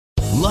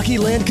Lucky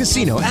Land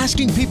Casino,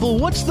 asking people,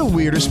 what's the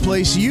weirdest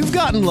place you've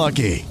gotten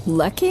lucky?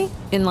 Lucky?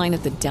 In line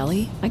at the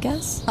deli, I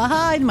guess?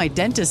 Aha, in my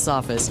dentist's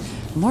office.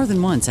 More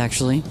than once,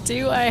 actually.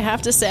 Do I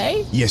have to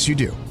say? Yes, you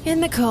do. In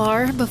the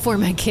car before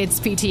my kids'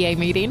 PTA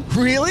meeting.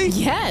 Really?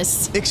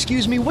 Yes.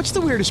 Excuse me, what's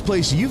the weirdest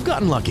place you've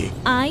gotten lucky?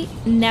 I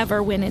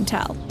never win and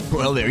tell.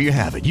 Well, there you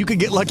have it. You can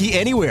get lucky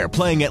anywhere,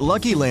 playing at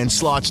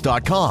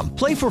LuckyLandSlots.com.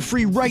 Play for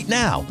free right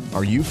now.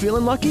 Are you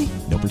feeling lucky?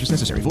 No purchase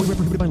necessary. Void where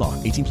prohibited by law.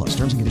 18 plus.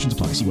 Terms and conditions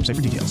apply. See website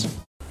for details.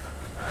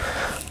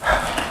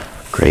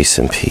 Grace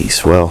and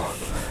peace. Well,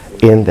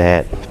 in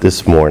that,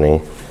 this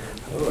morning,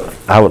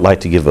 I would like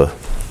to give a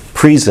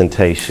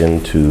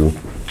presentation to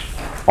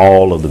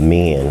all of the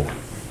men.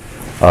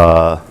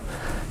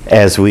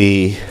 As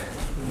we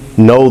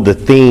know, the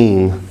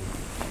theme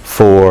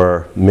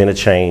for Men of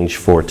Change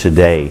for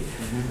today,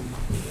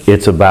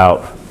 it's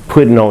about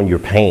putting on your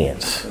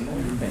pants.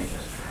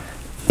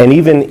 And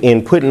even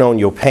in putting on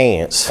your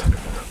pants,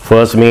 for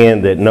us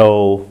men that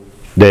know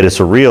that it's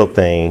a real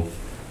thing,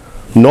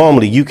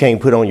 normally you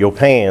can't put on your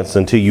pants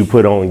until you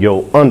put on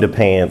your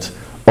underpants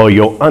or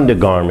your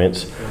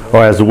undergarments,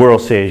 or as the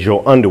world says,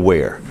 your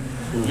underwear.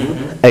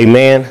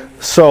 Amen.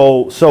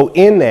 So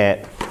in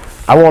that,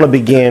 I want to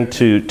begin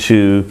to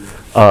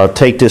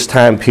take this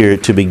time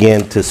period to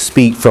begin to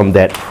speak from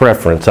that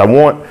preference. I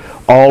want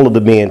all of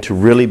the men to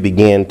really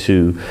begin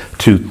to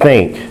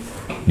think,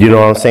 you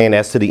know what I'm saying,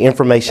 as to the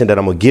information that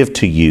I'm going to give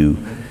to you,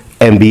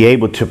 and be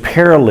able to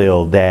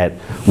parallel that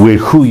with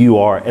who you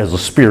are as a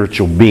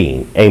spiritual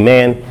being.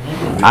 Amen.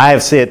 I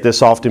have said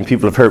this often.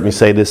 People have heard me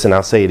say this, and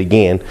I'll say it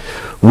again.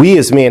 We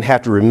as men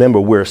have to remember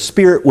we're a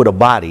spirit with a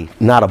body,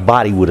 not a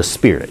body with a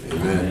spirit.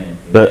 Amen.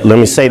 But let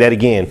me say that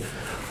again.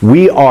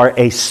 We are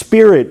a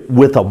spirit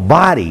with a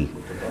body,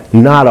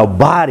 not a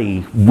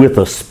body with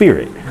a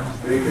spirit.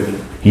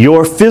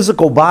 Your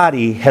physical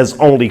body has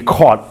only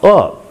caught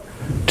up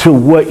to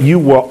what you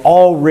were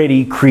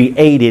already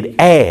created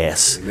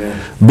as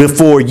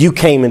before you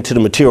came into the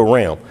material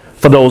realm.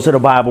 For those that are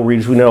Bible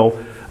readers, we know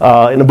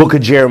in the book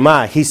of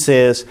Jeremiah, he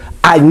says,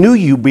 I knew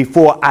you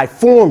before I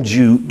formed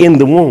you in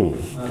the womb.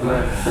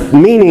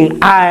 Meaning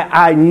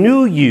I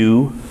knew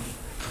you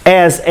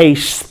as a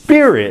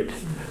spirit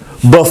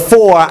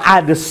before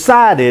I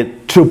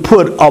decided to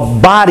put a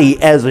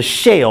body as a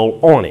shell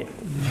on it.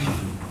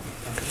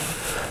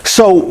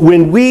 So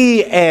when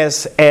we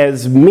as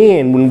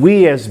men, when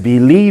we as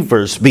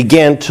believers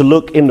begin to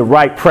look in the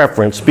right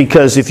preference,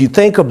 because if you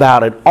think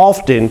about it,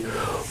 often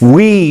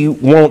we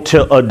want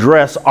to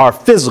address our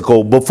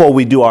physical before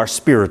we do our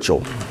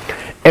spiritual.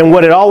 And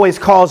what it always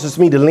causes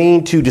me to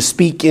lean to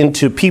speak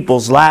into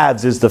people's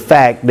lives is the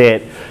fact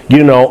that,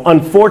 you know,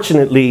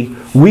 unfortunately,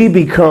 we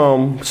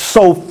become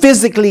so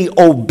physically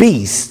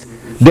obese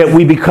that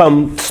we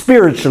become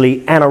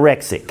spiritually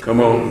anorexic.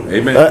 Come on.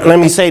 Amen. Let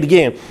me say it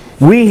again.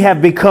 We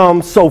have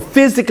become so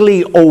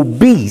physically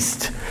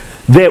obese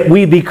that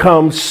we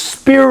become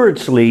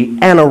spiritually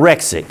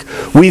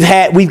anorexic.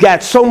 We've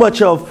got so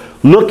much of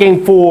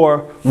looking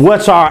for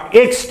what's our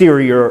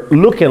exterior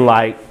looking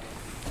like,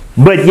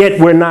 but yet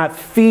we're not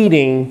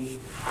feeding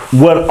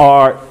what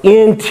our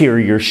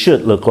interior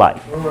should look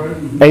like.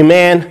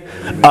 Amen.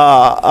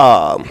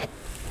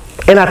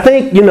 And I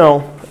think, you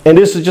know, and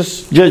this is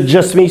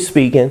just me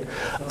speaking,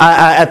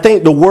 I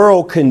think the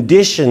world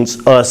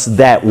conditions us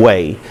that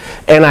way.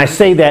 And I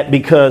say that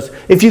because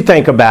if you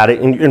think about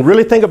it and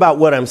really think about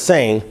what I'm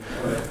saying,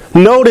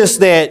 notice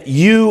that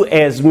you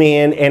as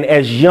men and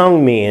as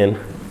young men,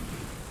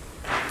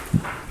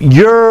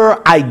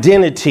 your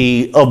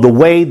identity of the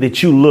way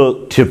that you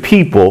look to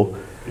people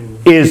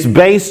is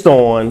based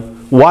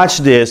on, watch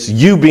this,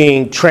 you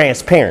being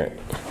transparent.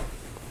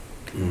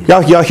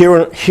 Y'all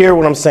hear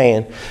what I'm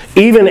saying?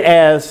 Even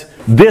as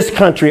this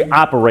country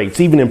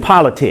operates, even in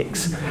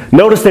politics.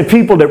 Notice that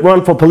people that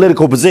run for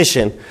political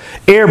position,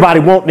 everybody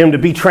want them to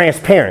be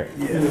transparent.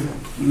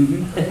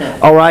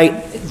 All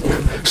right?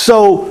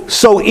 So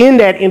in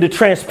the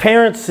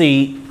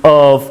transparency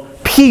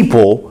of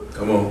people,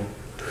 come on,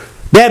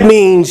 that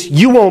means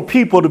you want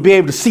people to be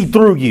able to see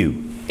through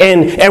you.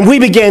 And we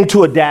began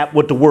to adapt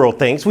what the world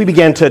thinks. We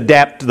began to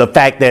adapt to the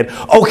fact that,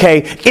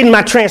 okay, in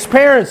my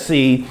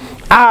transparency,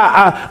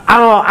 I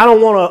don't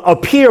want to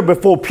appear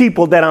before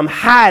people that I'm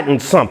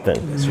hiding something.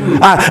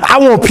 I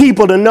want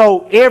people to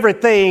know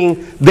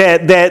everything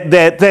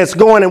that's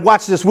going, and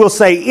watch this, we'll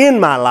say in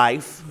my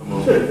life.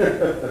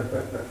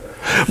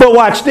 But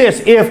watch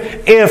this,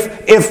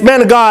 if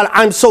man of God,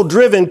 I'm so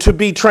driven to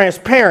be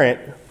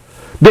transparent,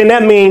 then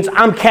that means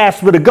I'm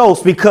cast with a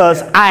ghost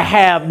because I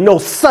have no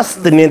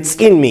sustenance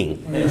in me.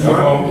 Come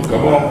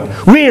on.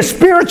 We as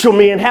spiritual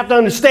men have to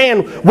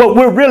understand what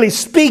we're really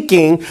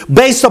speaking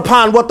based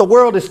upon what the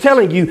world is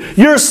telling you.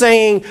 You're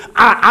saying, if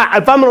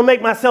I'm going to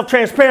make myself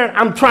transparent,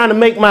 I'm trying to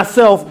make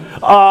myself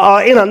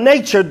in a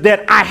nature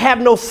that I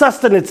have no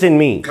sustenance in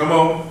me. Come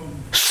on.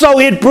 So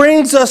it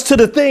brings us to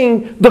the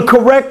thing, the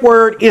correct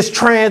word is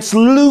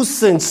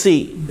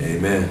translucency.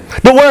 Amen.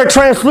 The word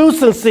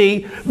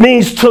translucency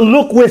means to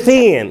look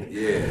within.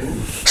 Yeah.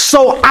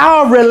 So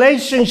our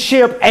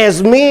relationship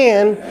as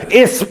men,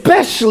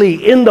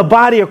 especially in the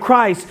body of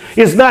Christ,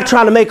 is not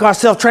trying to make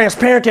ourselves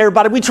transparent to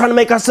everybody. We're trying to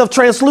make ourselves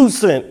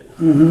translucent.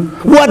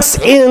 What's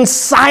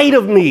inside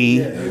of me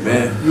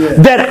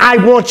that I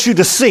want you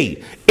to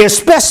see,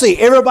 especially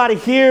everybody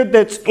here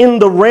that's in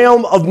the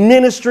realm of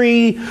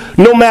ministry,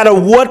 no matter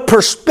what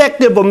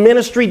perspective of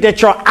ministry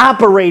that you're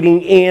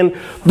operating in.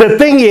 The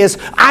thing is,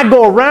 I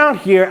go around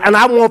here and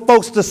I want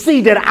folks to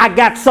see that I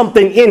got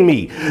something in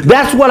me.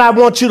 That's what I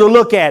want you to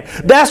look at.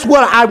 That's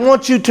what I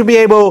want you to be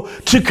able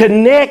to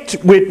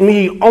connect with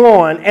me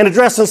on and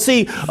address and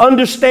see,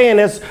 understand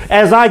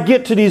as I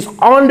get to these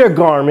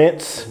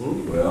undergarments.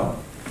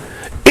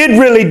 It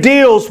really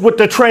deals with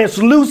the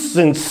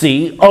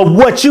translucency of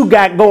what you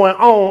got going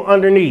on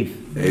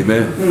underneath.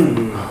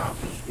 Amen.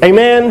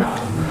 Amen.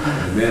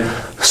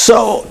 Amen.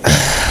 So,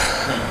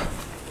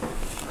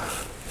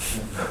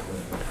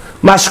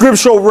 my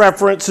scriptural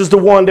reference is the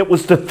one that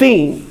was the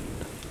theme.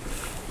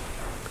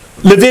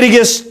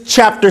 Leviticus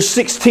chapter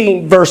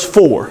 16, verse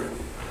 4.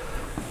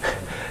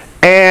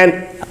 And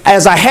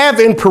as I have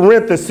in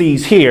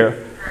parentheses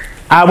here,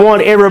 I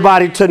want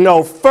everybody to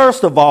know,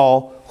 first of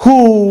all,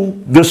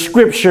 who the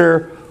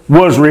scripture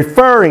was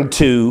referring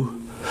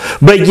to,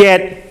 but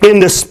yet in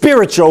the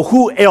spiritual,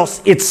 who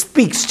else it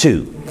speaks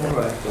to.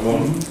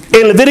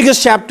 In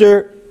Leviticus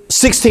chapter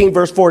 16,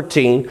 verse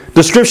 14,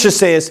 the scripture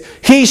says,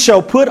 he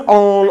shall put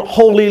on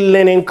holy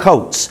linen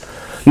coats.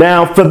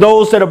 Now, for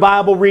those that are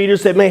Bible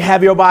readers that may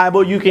have your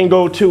Bible, you can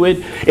go to it.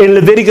 In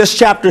Leviticus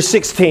chapter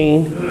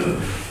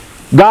 16,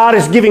 God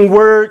is giving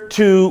word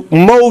to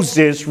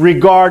Moses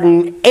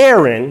regarding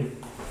Aaron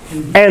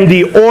and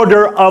the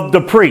order of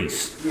the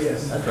priest.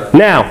 Yes.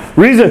 Now,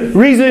 reason,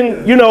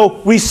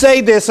 we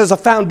say this as a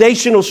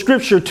foundational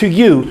scripture to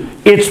you.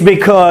 It's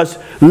because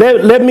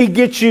let me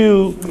get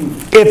you,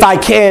 if I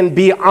can,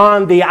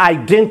 beyond the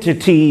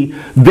identity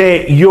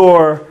that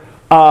you're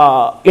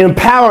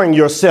empowering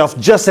yourself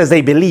just as a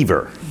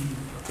believer,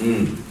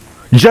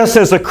 just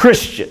as a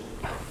Christian.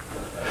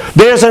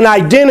 There's an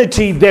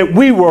identity that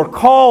we were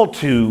called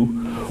to,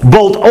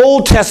 both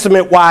Old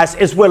Testament wise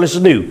as well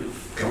as New.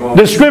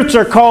 The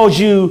scripture calls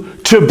you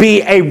to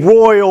be a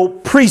royal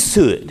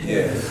priesthood.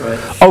 Yes,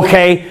 right.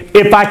 Okay,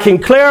 if I can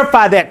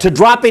clarify that, to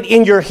drop it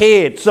in your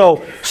head,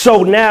 so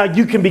now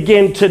you can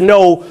begin to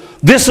know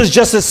this is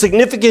just as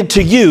significant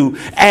to you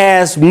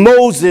as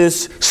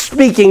Moses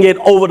speaking it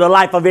over the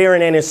life of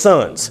Aaron and his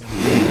sons.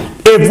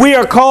 If we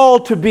are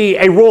called to be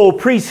a royal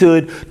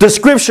priesthood, the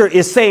scripture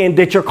is saying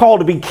that you're called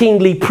to be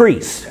kingly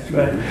priests.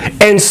 Right.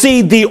 And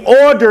see, the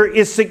order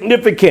is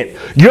significant.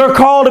 You're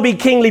called to be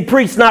kingly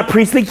priests, not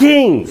priestly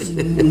kings.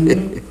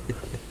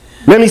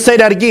 Let me say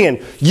that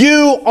again.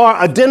 You are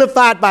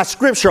identified by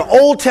scripture,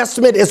 Old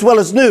Testament as well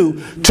as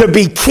New, to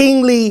be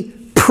kingly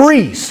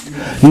priests,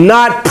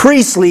 not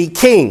priestly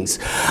kings.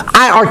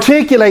 I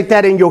articulate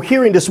that in your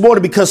hearing this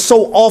morning because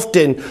so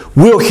often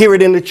we'll hear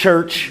it in the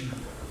church.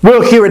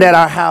 We'll hear it at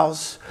our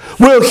house.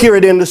 We'll hear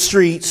it in the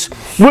streets.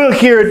 We'll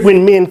hear it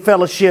when men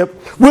fellowship.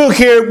 We'll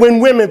hear it when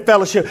women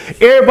fellowship.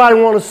 Everybody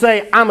want to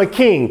say, I'm a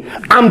king.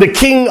 I'm the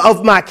king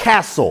of my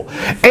castle.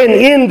 And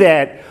in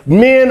that,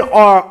 men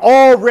are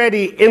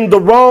already in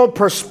the wrong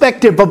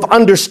perspective of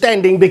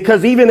understanding,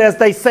 because even as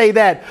they say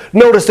that,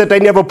 notice that they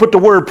never put the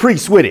word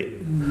priest with it.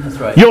 That's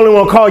right. You only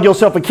want to call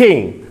yourself a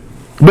king,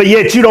 but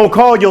yet you don't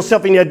call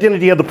yourself in the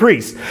identity of the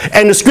priest.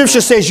 And the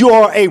scripture says you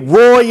are a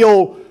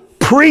royal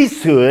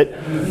priesthood.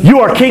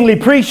 You are kingly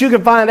priests. You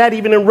can find that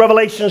even in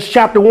Revelation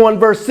chapter 1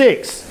 verse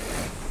 6.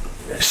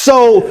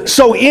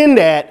 So in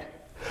that,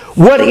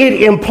 what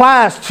it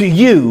implies to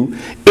you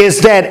is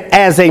that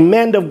as a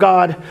man of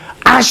God,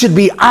 I should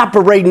be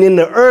operating in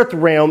the earth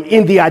realm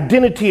in the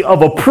identity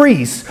of a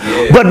priest.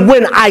 Yeah. But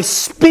when I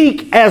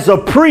speak as a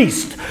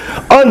priest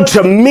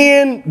unto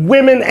men,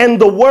 women,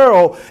 and the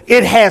world,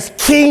 it has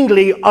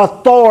kingly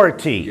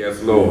authority.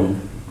 Yes, Lord.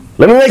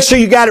 Let me make sure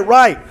you got it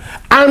right.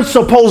 I'm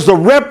supposed to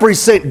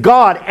represent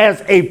God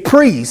as a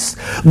priest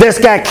that's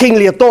got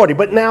kingly authority.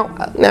 But now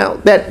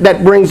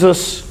that brings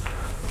us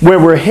where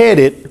we're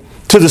headed,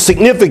 to the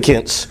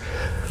significance,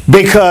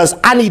 because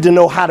I need to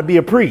know how to be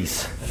a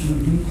priest.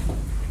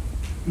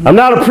 I'm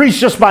not a priest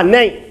just by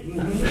name.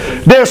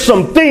 There's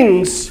some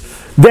things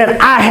that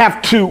I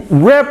have to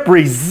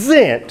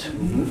represent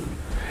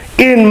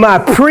in my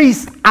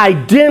priest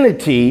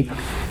identity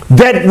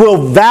that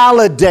will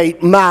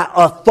validate my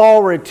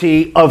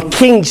authority of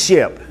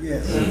kingship.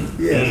 Yes.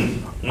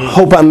 Yes.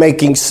 Hope I'm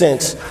making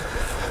sense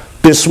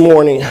this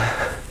morning.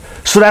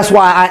 So that's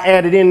why I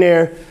added in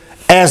there,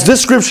 as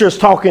this scripture is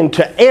talking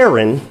to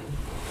Aaron,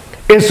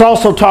 it's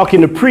also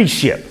talking to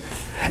priestship.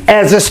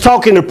 As it's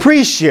talking to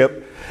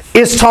priestship,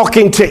 it's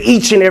talking to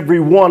each and every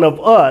one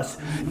of us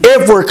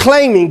if we're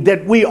claiming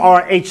that we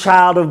are a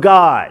child of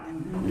God.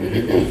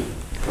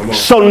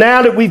 So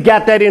now that we've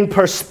got that in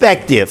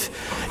perspective,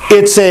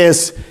 it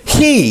says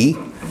he,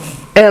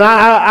 and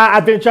I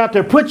venture out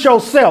there, put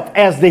yourself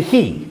as the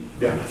he,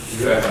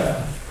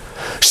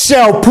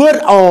 shall put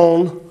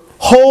on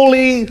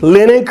holy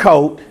linen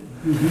coat,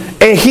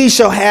 and he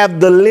shall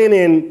have the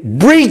linen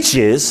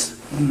breeches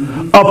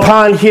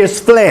upon his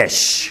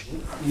flesh,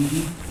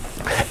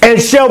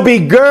 and shall be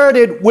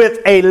girded with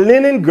a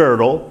linen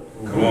girdle,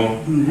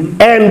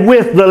 and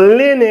with the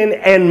linen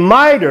and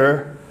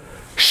mitre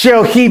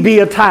shall he be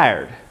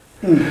attired.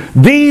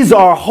 These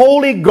are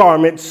holy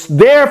garments,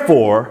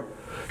 therefore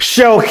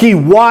shall he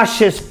wash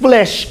his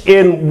flesh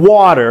in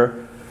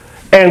water,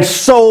 and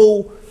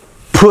so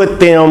put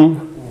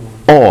them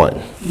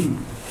on.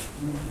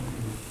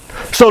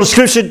 So the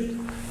scripture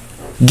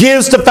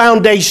gives the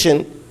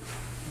foundation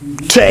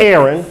to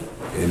Aaron.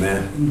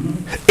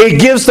 Amen. It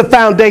gives the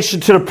foundation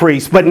to the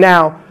priest. But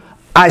now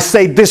I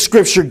say this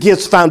scripture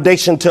gives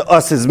foundation to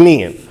us as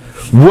men.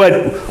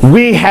 What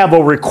we have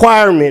a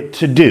requirement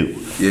to do.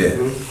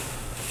 Yeah.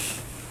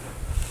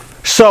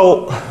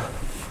 So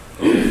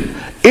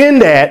in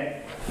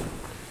that,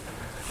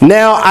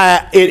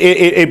 now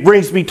it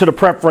brings me to the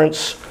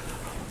preference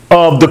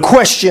of the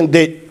question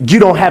that you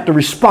don't have to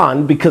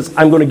respond, because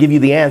I'm going to give you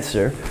the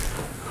answer.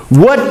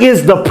 What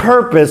is the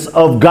purpose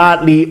of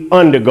godly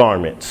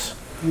undergarments?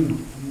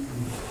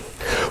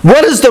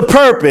 What is the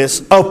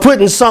purpose of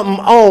putting something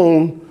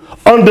on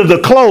under the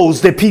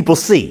clothes that people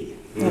see?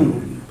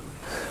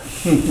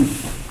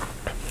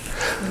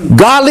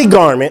 Godly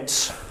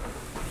garments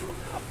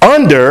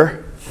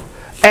under,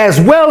 as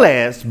well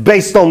as,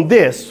 based on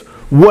this,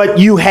 what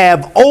you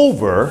have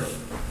over,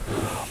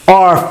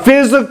 are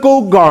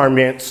physical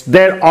garments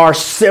that are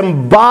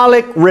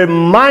symbolic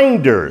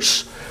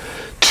reminders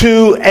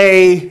to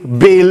a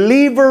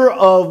believer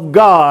of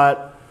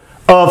God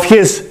of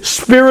his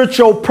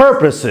spiritual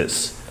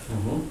purposes,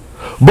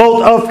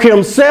 both of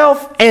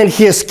himself and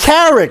his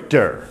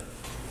character,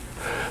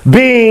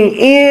 being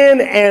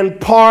in and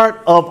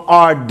part of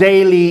our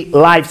daily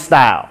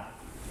lifestyle.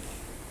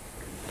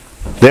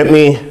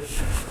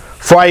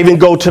 Before I even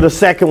go to the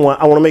second one,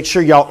 I want to make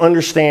sure y'all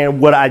understand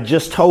what I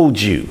just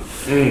told you.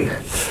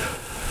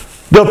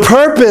 The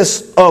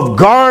purpose of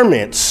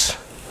garments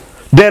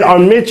that are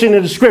mentioned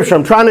in the scripture,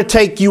 I'm trying to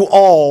take you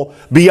all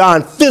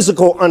beyond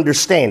physical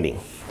understanding,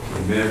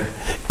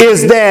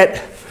 is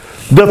that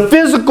the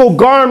physical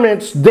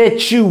garments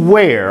that you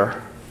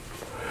wear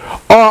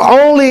are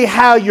only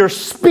how you're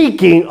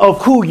speaking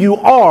of who you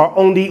are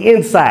on the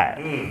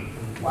inside.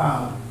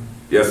 Wow.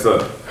 Yes,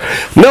 sir.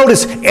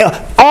 Notice,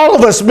 all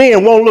of us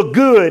men won't look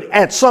good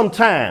at some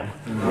time.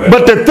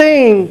 But the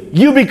thing,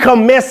 you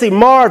become Messy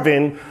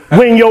Marvin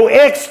when your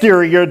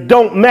exterior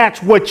don't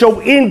match what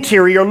your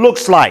interior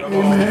looks like.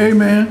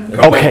 Amen.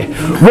 Okay.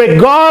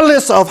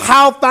 Regardless of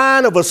how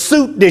fine of a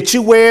suit that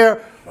you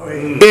wear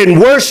in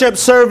worship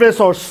service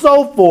or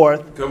so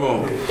forth, Come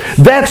on.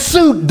 that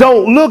suit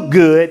don't look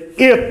good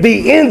if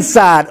the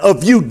inside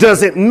of you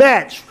doesn't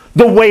match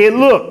the way it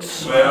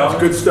looks. Well,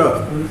 good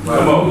stuff.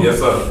 Come on. Yes,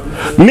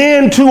 sir.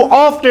 Men too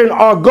often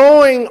are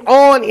going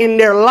on in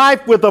their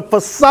life with a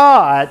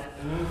facade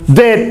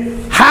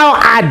that how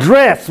I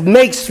dress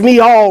makes me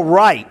all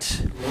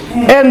right.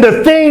 And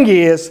the thing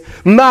is,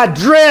 my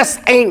dress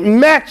ain't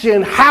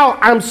matching how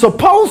I'm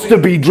supposed to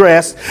be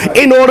dressed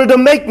in order to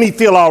make me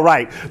feel all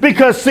right.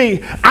 Because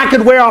see, I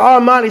could wear an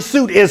Armani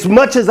suit as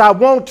much as I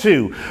want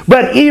to,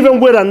 but even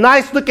with a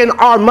nice looking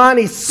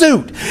Armani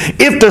suit,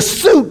 if the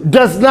suit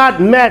does not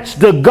match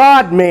the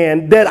God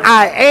man that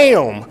I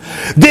am,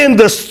 then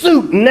the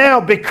suit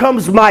now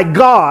becomes my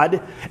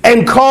God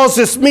and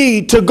causes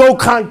me to go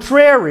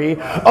contrary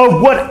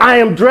of what I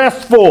am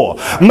dressed for.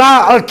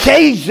 My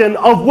occasion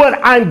of what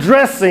I'm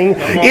dressing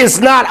is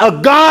not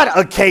a God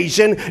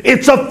occasion,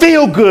 it's a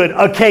feel-good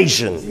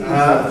occasion.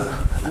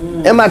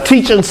 Am I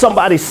teaching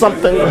somebody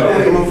something?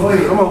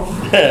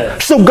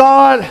 So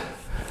God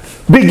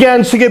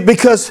began to get,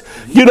 because,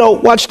 you know,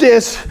 watch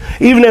this,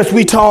 even as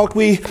we talked,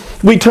 we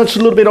touched a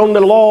little bit on the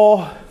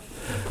law.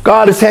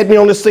 God has had me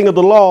on this thing of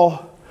the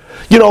law.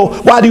 You know,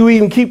 why do we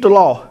even keep the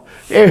law?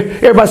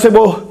 Everybody said,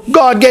 well,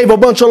 God gave a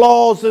bunch of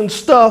laws and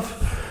stuff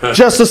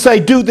just to say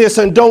do this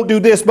and don't do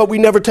this, but we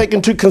never take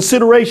into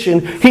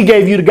consideration He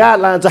gave you the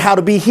guidelines of how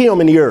to be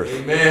Him in the earth.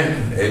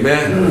 Amen.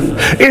 Amen.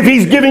 If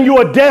He's giving you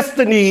a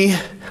destiny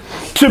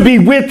to be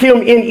with Him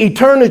in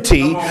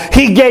eternity,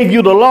 He gave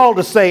you the law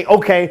to say,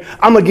 okay,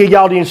 I'm going to give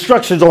y'all the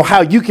instructions on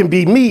how you can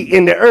be me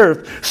in the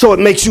earth, so it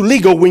makes you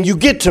legal when you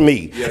get to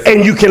me. Yes,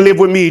 and you can live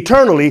with me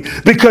eternally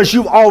because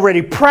you've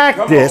already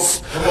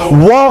practiced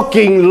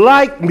walking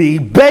like me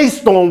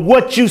based on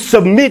what you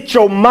submit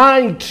your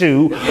mind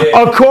to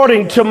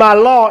according to my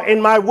law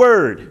and my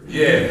word.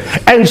 Yeah.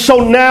 And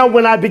so now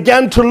when I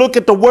began to look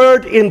at the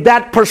word in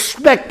that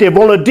perspective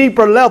on a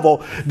deeper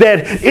level,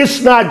 that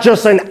it's not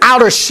just an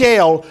outer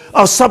shell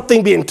of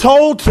something being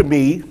told to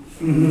me,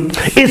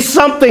 it's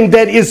something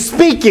that is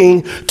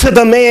speaking to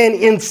the man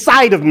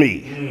inside of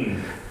me.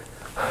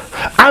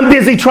 I'm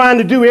busy trying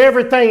to do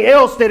everything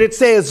else that it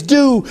says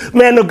do,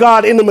 man of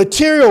God, in the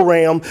material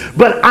realm,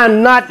 but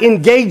I'm not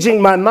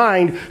engaging my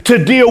mind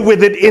to deal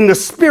with it in the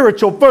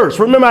spiritual first.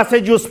 Remember I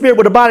said you're a spirit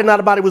with a body, not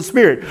a body with a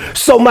spirit.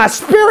 So my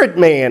spirit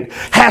man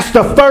has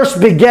to first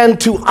begin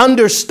to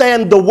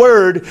understand the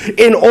word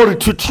in order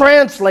to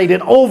translate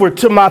it over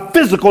to my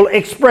physical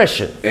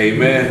expression.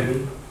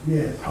 Amen.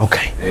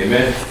 Okay.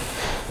 Amen.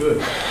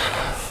 Good.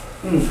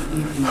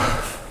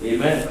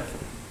 Amen.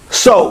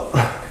 So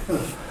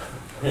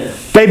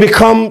they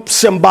become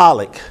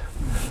symbolic.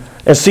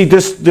 And see,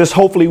 this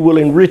hopefully will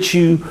enrich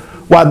you.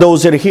 While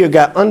those that are here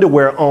got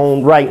underwear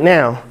on right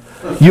now,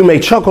 you may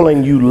chuckle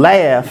and you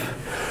laugh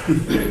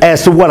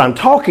as to what I'm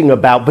talking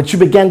about, but you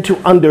begin to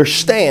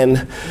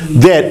understand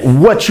that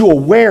what you're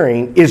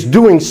wearing is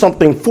doing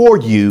something for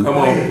you.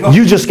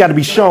 You just got to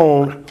be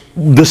shown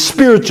the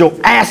spiritual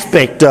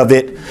aspect of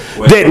it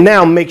that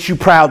now makes you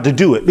proud to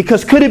do it.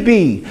 Because could it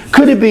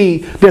be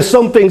there's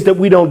some things that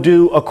we don't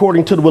do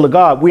according to the will of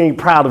God, we ain't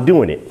proud of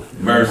doing it.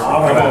 Mercy.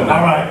 All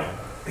right.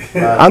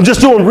 I'm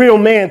just doing real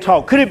man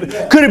talk. Could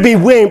it be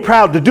we ain't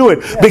proud to do it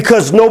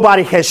because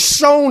nobody has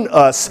shown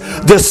us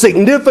the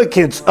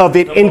significance of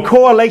it in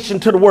correlation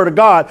to the word of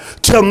God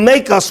to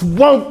make us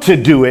want to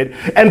do it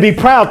and be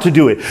proud to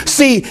do it.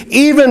 See,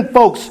 even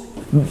folks,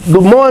 the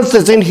ones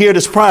that's in here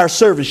this prior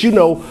service, you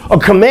know, a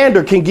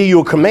commander can give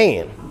you a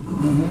command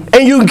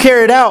and you can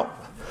carry it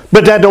out,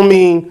 but that don't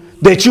mean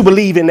that you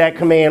believe in that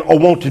command or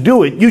want to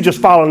do it. You just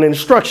follow an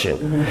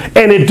instruction.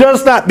 And it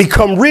does not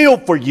become real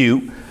for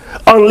you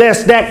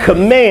unless that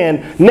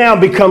command now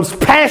becomes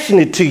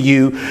passionate to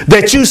you,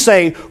 that you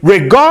say,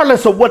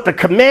 regardless of what the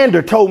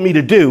commander told me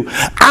to do,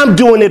 I'm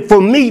doing it for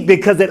me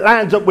because it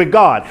lines up with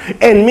God.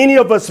 And many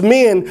of us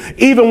men,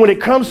 even when it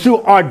comes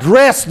to our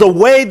dress, the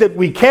way that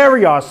we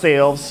carry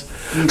ourselves,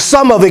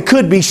 some of it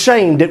could be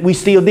shame that we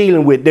still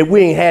dealing with, that we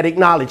ain't had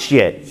acknowledged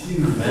yet.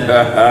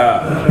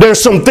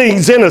 There's some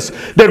things in us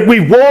that we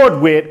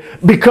warred with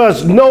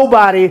because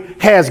nobody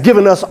has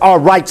given us our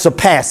rites of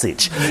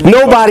passage.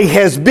 Nobody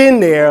has been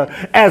there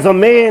as a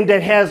man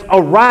that has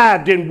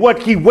arrived in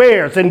what he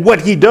wears and what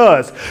he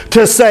does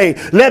to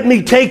say, let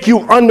me take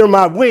you under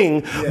my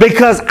wing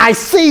because I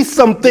see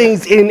some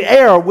things in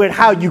error with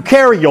how you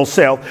carry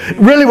yourself.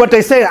 Really what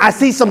they say, I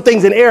see some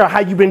things in error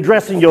how you've been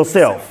dressing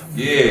yourself.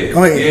 Yeah.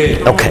 Go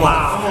ahead. Yeah. Okay.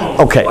 Wow.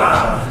 Okay.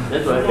 Wow.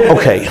 That's right.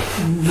 Okay.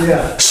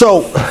 Yeah.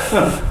 So,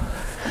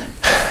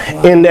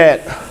 in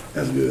that,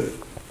 That's good.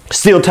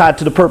 still tied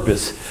to the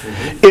purpose,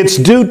 it's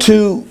due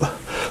to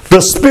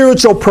the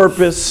spiritual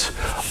purpose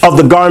of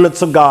the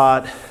garments of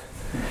God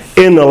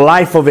in the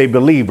life of a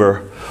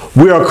believer.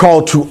 We are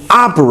called to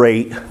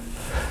operate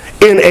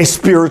in a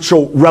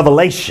spiritual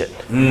revelation.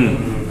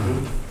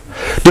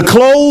 The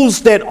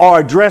clothes that are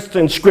addressed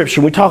in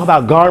Scripture, we talk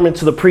about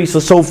garments of the priests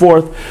and so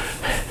forth.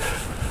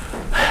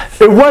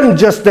 It wasn't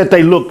just that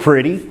they look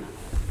pretty.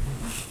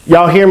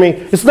 Y'all hear me?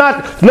 It's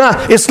not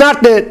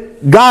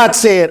that God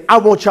said, I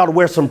want y'all to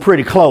wear some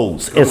pretty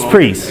clothes as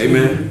priests.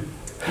 Amen.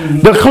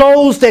 The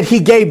clothes that he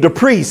gave the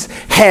priests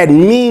had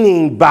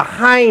meaning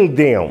behind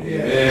them.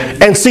 Yeah.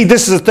 And see,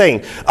 this is the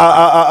thing.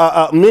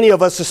 Many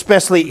of us,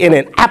 especially in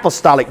an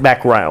apostolic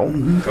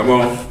background, Come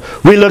on.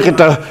 we look at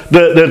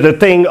the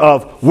thing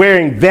of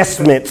wearing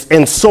vestments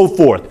and so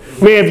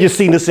forth. Many of you have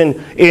seen this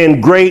in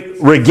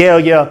great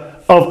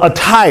regalia of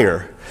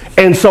attire.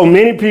 And so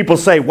many people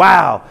say,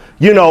 wow,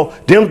 you know,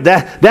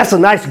 that's a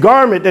nice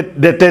garment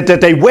that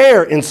they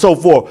wear and so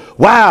forth.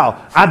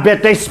 Wow, I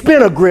bet they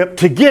spent a grip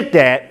to get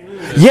that.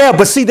 Yeah,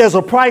 but see, there's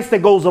a price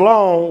that goes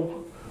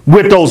along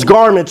with those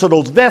garments or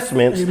those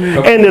vestments.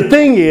 And the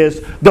thing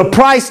is, the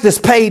price that's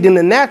paid in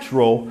the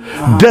natural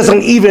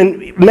doesn't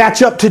even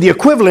match up to the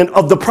equivalent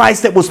of the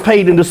price that was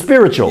paid in the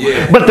spiritual.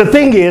 Yeah. But the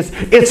thing is,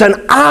 it's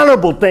an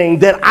honorable thing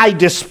that I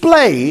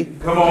display.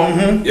 Come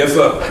on. Yes,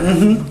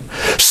 sir.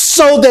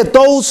 So that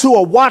those who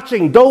are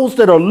watching, those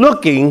that are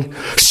looking,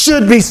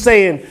 should be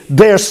saying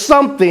there's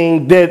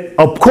something that,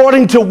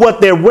 according to what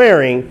they're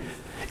wearing,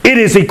 it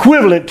is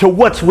equivalent to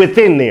what's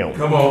within them.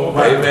 Come on.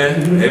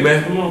 Amen.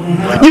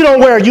 Amen. You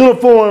don't wear a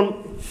uniform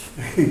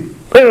in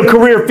a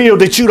career field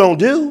that you don't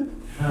do.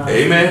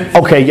 Amen.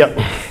 Okay, yep.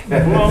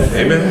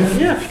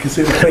 Amen.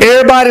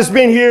 Everybody that's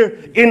been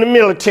here in the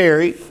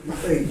military,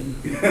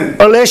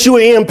 unless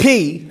you're an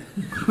MP,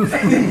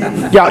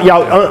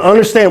 y'all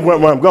understand where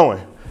I'm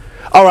going.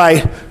 All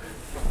right.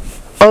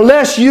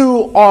 Unless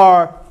you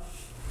are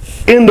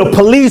in the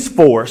police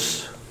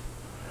force,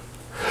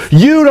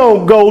 you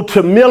don't go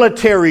to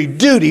military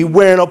duty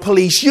wearing a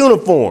police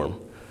uniform.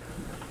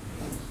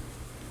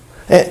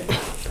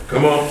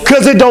 Come on.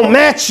 Because it don't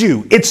match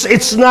you.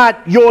 It's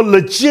not your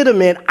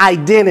legitimate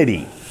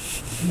identity.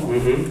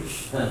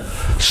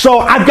 So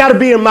I've got to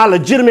be in my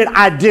legitimate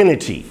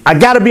identity. I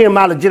got to be in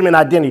my legitimate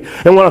identity.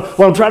 And what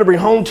I'm trying to bring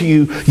home to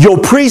you, your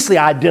priestly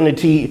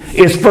identity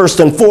is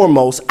first and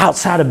foremost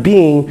outside of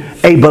being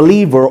a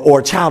believer or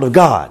a child of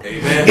God.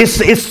 Amen.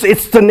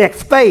 It's the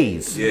next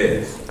phase.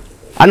 Yes.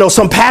 I know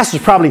some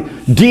pastors probably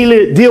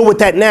deal with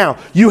that now.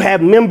 You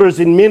have members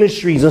in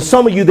ministries, and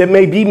some of you that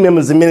may be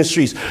members in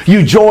ministries,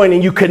 you join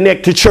and you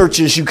connect to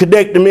churches, you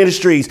connect to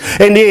ministries,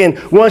 and then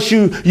once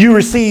you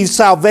receive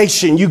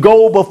salvation, you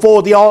go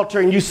before the altar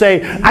and you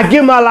say, I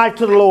give my life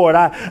to the Lord.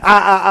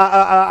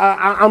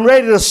 I'm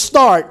ready to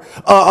start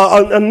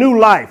a new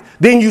life.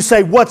 Then you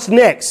say, what's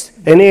next?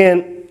 And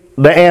then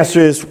the answer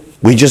is,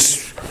 we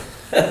just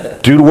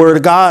do the word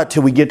of God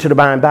till we get to the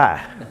by and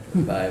by.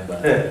 We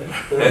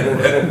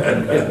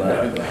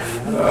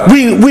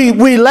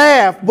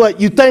laugh,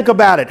 but you think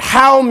about it.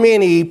 How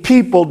many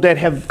people that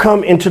have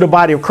come into the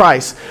body of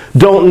Christ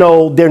don't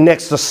know their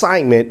next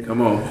assignment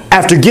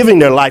after giving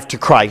their life to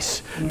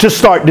Christ to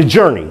start the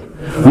journey?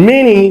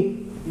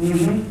 Many,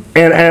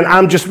 and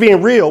I'm just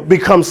being real,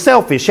 become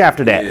selfish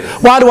after that.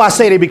 Yes. Why do I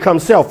say they become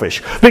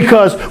selfish?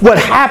 Because what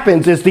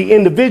happens is the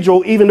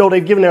individual, even though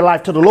they've given their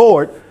life to the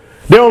Lord,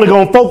 they're only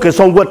going to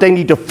focus on what they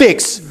need to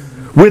fix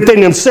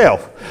within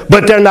themselves.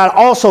 But they're not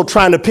also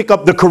trying to pick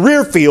up the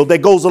career field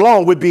that goes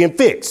along with being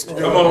fixed.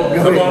 Come on.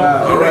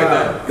 All right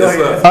now.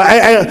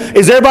 Yes,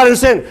 is everybody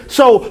understanding?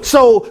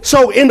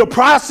 So in the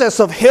process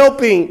of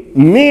helping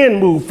men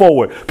move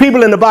forward,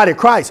 people in the body of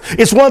Christ,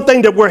 it's one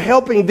thing that we're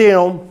helping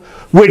them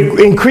with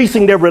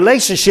increasing their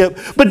relationship,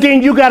 but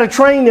then you got to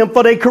train them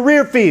for their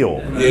career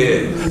field.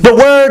 Yeah. The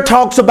word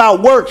talks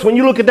about works. When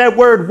you look at that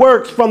word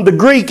works from the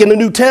Greek in the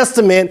New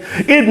Testament,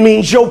 it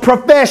means your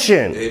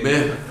profession.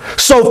 Amen.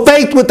 So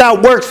faith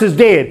without works is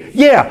dead.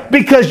 Yeah,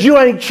 because you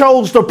ain't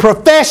chose the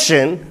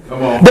profession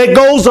that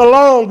goes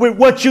along with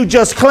what you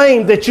just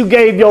claimed that you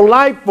gave your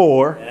life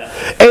for.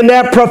 Yeah. And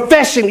that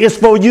profession is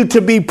for you to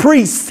be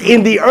priests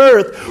in the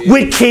earth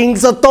with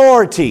king's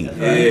authority. That's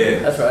right. Yeah.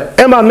 That's right.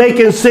 Am I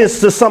making sense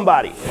to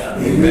somebody? Yeah.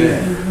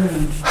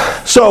 Amen.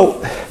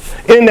 So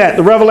in that,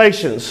 the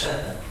Revelations,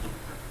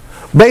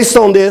 based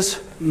on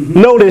this,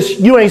 notice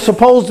you ain't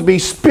supposed to be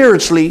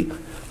spiritually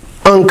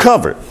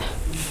uncovered.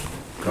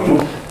 Come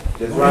on.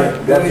 That's right.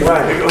 That's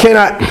right. Can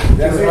I?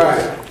 That's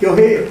right. Go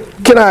ahead.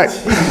 Can I?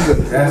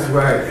 That's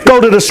right.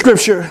 Go to the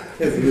scripture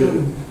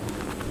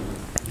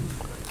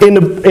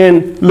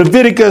in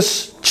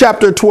Leviticus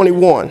chapter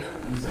 21,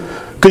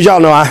 because y'all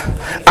know I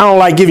don't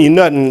like giving you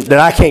nothing that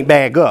I can't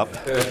bag up.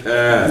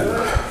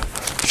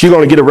 If you're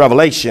going to get a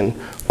revelation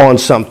on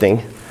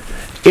something,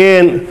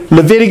 in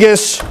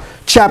Leviticus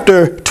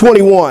chapter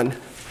 21.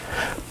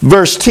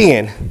 Verse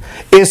 10,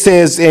 it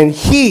says, and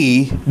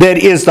he that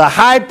is the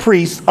high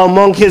priest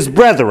among his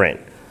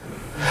brethren,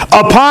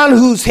 upon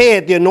whose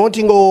head the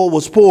anointing oil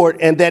was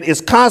poured, and that is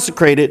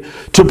consecrated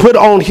to put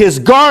on his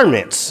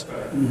garments,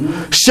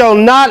 shall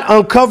not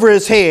uncover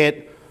his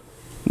head,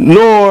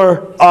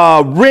 nor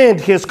rend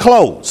his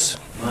clothes.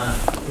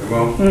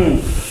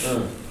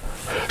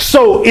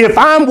 So if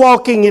I'm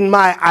walking in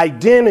my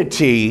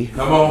identity,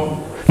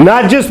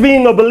 not just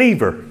being a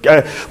believer,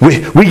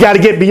 we got to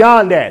get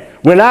beyond that.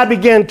 When I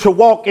begin to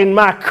walk in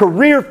my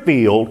career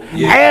field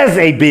as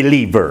a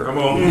believer,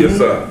 Yes,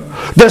 sir.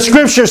 The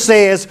scripture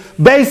says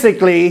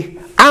basically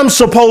I'm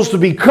supposed to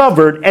be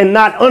covered and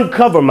not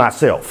uncover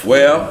myself.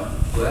 Well.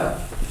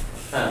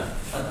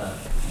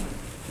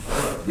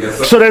 Yes,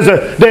 sir. So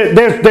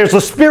there's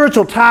a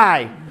spiritual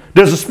tie.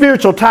 There's a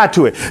spiritual tie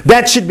to it.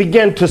 That should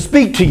begin to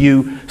speak to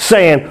you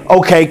saying,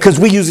 okay, because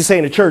we usually say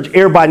in the church,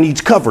 everybody needs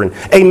covering.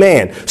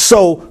 Amen.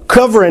 So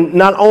covering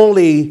not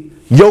only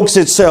yokes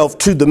itself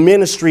to the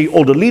ministry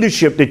or the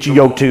leadership that you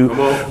yoke to,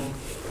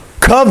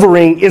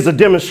 covering is a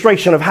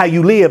demonstration of how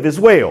you live as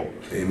well.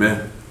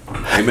 Amen.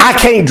 I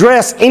can't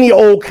dress any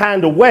old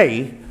kind of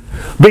way,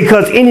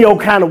 because any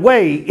old kind of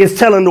way is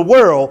telling the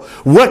world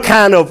what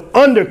kind of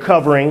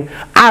undercovering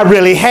I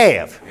really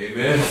have.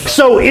 Amen.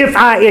 So if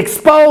I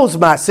expose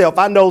myself,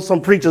 I know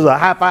some preachers are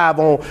high five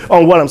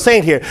on what I'm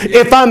saying here.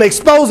 If I'm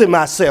exposing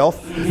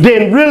myself,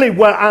 then really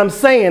what I'm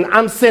saying,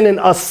 I'm sending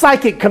a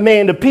psychic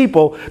command to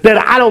people that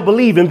I don't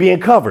believe in being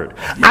covered.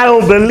 I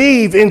don't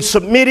believe in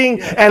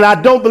submitting, and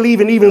I don't believe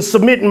in even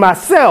submitting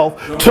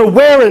myself to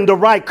wearing the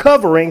right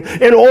covering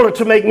in order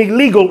to make me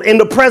legal in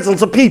the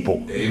presence of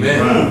people.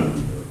 Amen.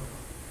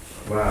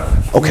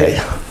 Wow. Okay.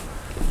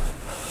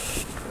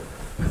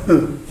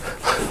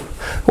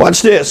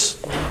 Watch this.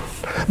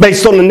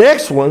 Based on the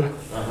next one,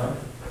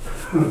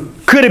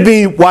 could it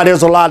be why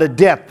there's a lot of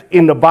death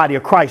in the body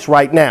of Christ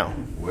right now?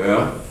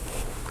 Well,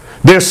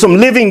 there's some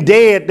living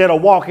dead that are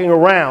walking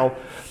around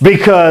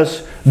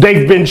because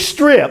they've been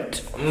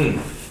stripped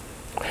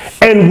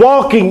and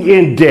walking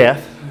in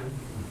death.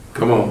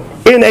 Come on.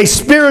 In a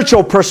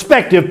spiritual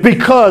perspective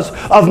because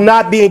of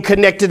not being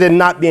connected and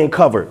not being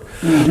covered.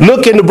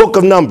 Look in the book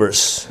of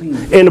Numbers.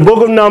 In the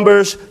book of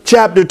Numbers,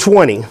 chapter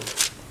 20.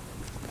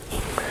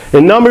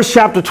 In Numbers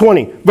chapter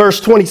 20,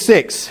 verse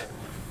 26,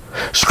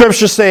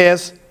 scripture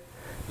says,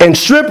 and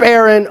strip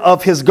Aaron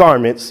of his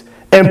garments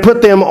and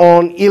put them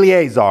on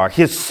Eleazar,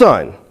 his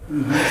son.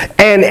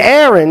 And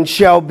Aaron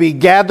shall be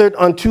gathered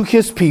unto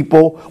his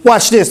people,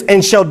 watch this,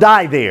 and shall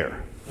die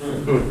there.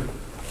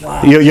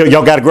 Wow.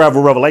 Y'all got to grab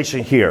a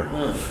revelation here.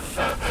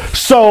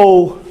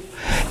 So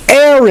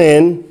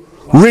Aaron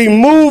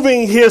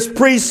removing his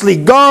priestly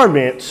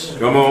garments,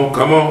 come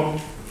on,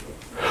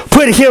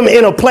 put him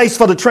in a place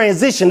for the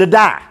transition to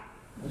die.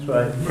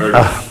 That's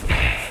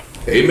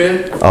right.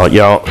 Amen. Oh,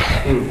 y'all.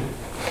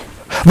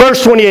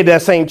 Verse 28 of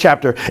that same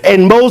chapter.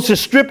 And Moses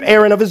stripped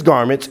Aaron of his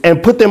garments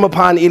and put them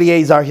upon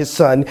Eleazar his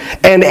son,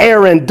 and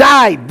Aaron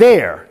died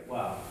there.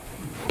 Wow.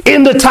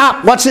 In the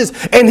top, watch this,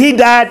 and he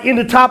died in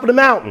the top of the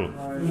mountain.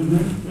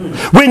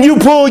 When you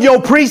pull your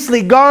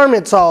priestly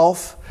garments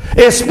off,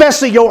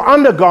 especially your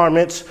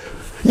undergarments,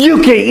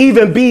 You can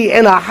even be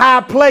in a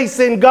high place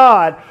in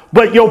God,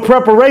 but your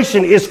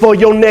preparation is for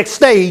your next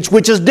stage,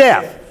 which is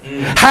death.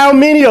 How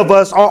many of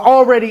us are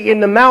already in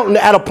the mountain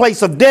at a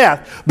place of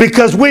death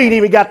because we ain't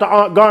even got the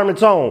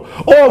garments on,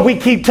 or we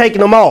keep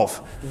taking them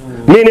off?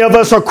 Many of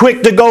us are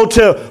quick to go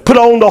to put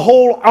on the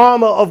whole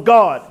armor of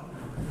God,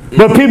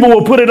 but people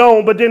will put it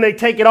on, but then they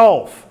take it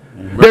off.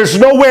 There's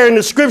nowhere in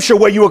the scripture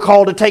where you were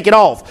called to take it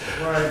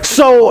off.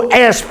 So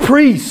as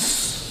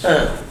priests,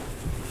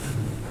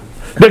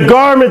 the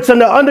garments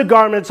and the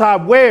undergarments I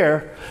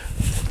wear,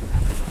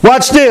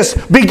 watch this,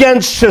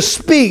 begins to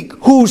speak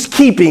who's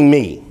keeping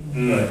me.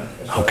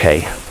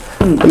 Okay.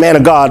 The man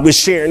of God was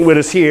sharing with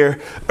us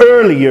here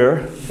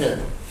earlier.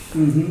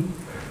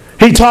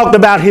 He talked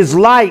about his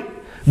light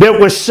that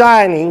was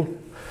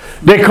shining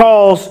that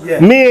caused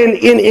men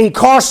in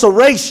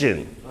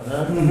incarceration.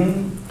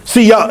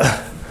 See, y'all,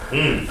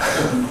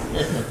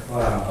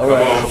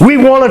 we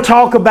want to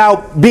talk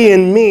about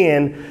being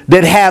men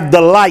that have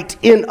the light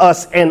in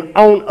us and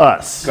on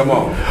us. Come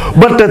on.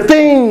 But the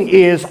thing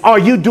is, are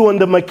you doing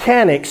the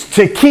mechanics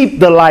to keep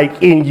the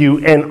light in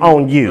you and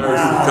on you?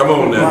 Come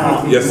on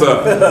now. Yes,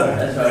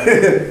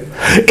 sir.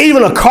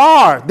 Even a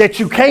car that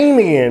you came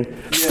in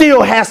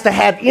still has to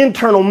have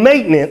internal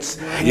maintenance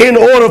in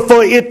order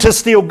for it to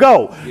still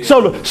go.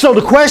 So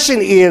the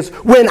question is,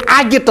 when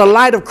I get the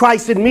light of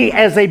Christ in me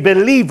as a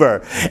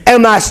believer,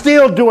 am I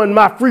still doing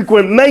my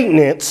frequent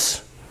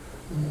maintenance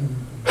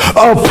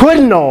of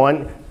putting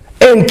on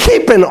and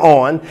keeping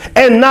on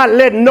and not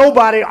letting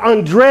nobody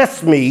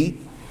undress me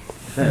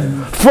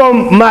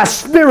from my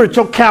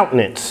spiritual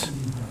countenance?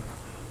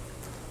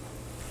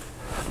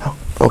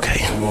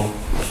 Okay.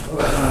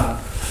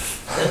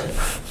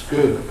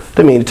 Good.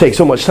 Didn't mean to take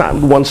so much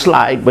time with one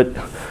slide, but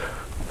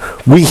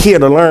we here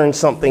to learn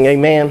something,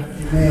 amen?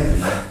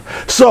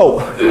 So,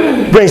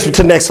 brings me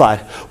to the next slide.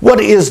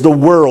 What is the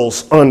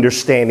world's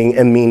understanding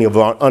and meaning of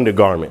our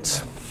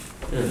undergarments?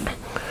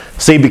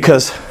 See,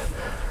 because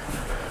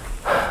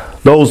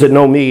those that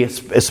know me,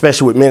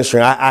 especially with ministry,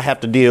 I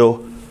have to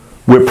deal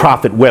with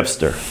Prophet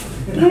Webster.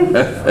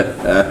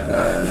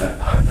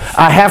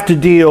 I have to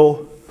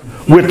deal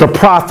with the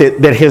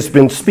prophet that has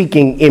been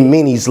speaking in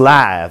many's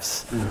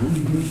lives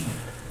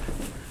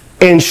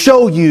and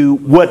show you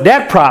what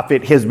that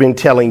prophet has been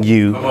telling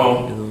you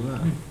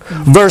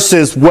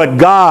versus what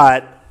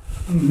God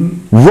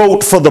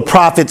wrote for the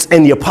prophets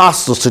and the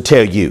apostles to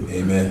tell you.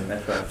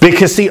 Amen.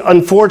 Because see,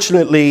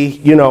 unfortunately,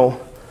 you know,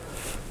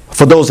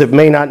 for those that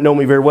may not know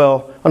me very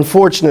well,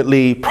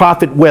 unfortunately,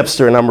 Prophet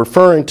Webster, and I'm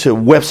referring to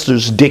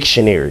Webster's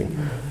dictionary,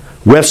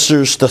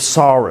 Webster's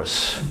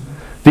thesaurus.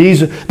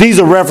 These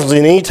are references.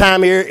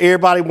 Anytime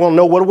everybody want to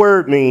know what a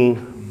word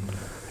means,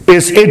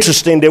 it's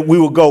interesting that we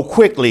will go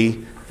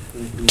quickly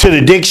to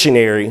the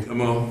dictionary.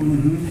 Come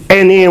on.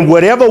 And then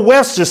whatever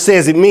Webster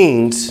says it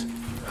means,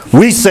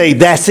 we say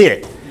that's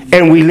it,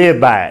 and we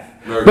live by it.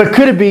 Right. But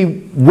could it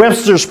be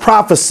Webster's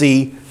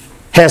prophecy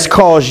has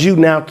caused you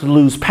now to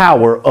lose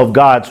power of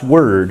God's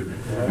word?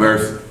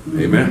 Mercy.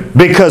 Amen.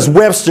 Because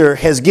Webster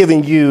has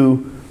given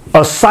you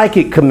a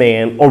psychic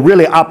command, or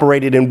really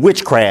operated in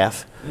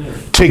witchcraft,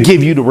 to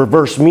give you the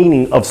reverse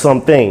meaning of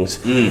some things,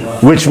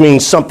 which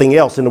means something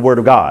else in the Word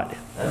of God.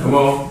 Come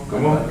on.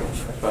 Come on.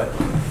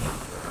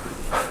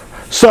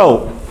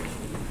 So,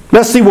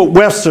 let's see what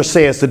Webster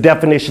says the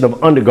definition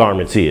of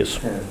undergarments is.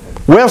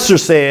 Webster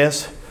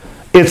says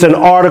it's an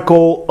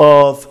article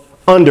of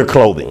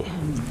underclothing.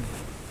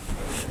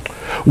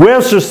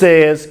 Webster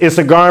says it's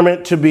a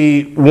garment to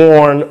be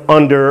worn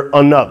under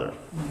another.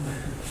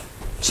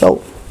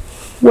 So,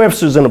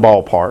 Webster's in the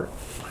ballpark.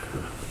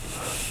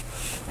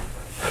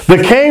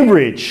 The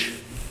Cambridge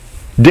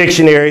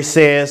Dictionary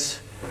says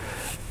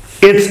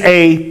it's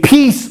a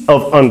piece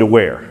of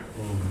underwear.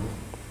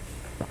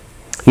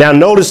 Now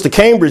notice the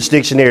Cambridge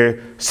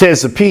Dictionary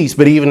says a piece,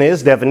 but even in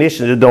its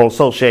definition, it don't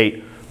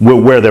associate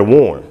with where they're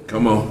worn.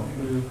 Come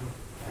on.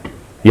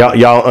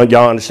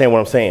 Y'all understand what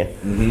I'm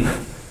saying?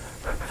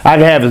 I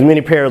can have as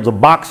many pairs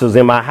of boxers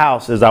in my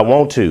house as I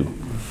want to,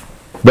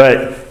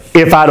 but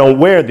if I don't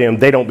wear them,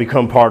 they don't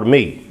become part of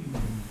me.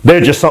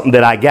 They're just something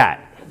that I got.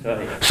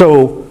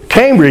 So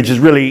Cambridge is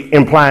really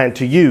implying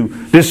to you,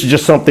 this is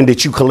just something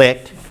that you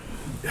collect.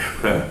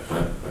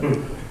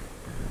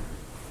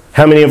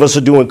 How many of us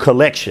are doing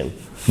collection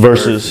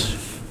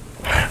versus,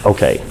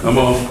 okay. Come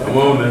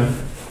on now.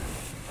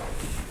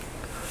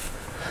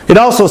 It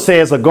also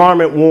says a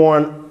garment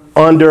worn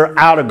under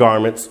outer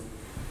garments,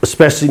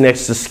 especially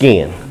next to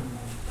skin.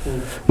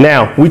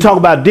 Now, we talk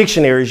about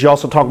dictionaries, you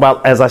also talk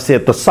about, as I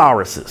said,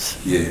 thesauruses.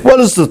 Yeah. What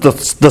does the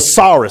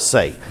thesaurus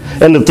say?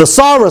 And the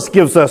thesaurus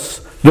gives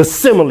us the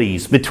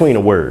similes between a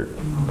word.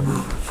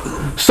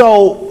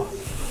 So,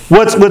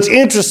 what's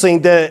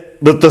interesting that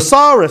the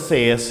thesaurus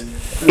says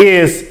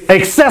is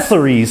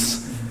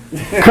accessories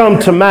come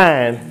to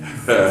mind.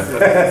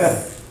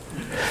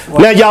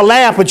 Now, y'all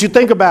laugh, but you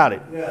think about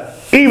it. Yeah.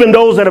 Even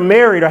those that are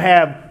married or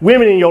have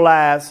women in your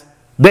lives,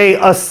 they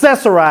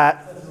accessorize.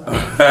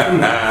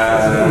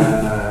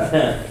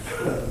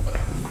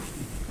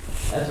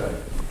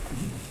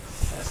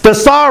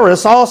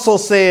 Thesaurus also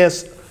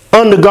says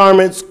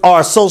undergarments are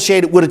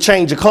associated with a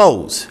change of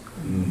clothes.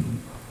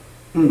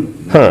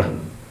 Huh.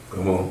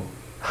 Come on.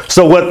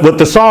 So what the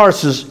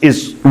thesaurus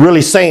is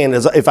really saying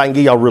is, if I can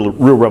give y'all real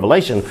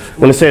revelation,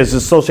 when it says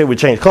it's associated with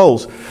change of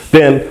clothes,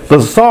 then the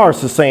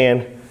thesaurus is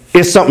saying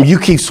it's something you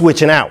keep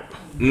switching out.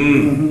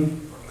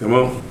 Come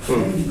on.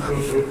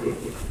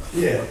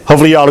 Yeah.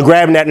 Hopefully y'all are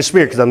grabbing that in the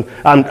spirit, because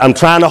I'm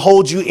trying to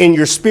hold you in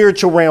your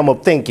spiritual realm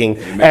of thinking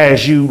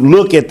as you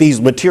look at these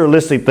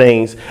materialistic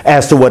things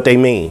as to what they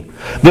mean.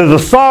 The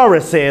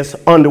thesaurus says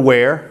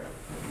underwear.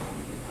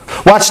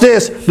 Watch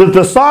this. The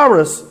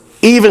thesaurus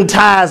even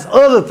ties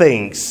other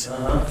things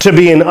to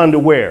being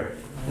underwear.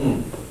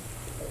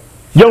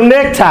 Your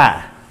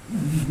necktie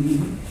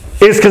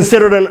is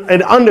considered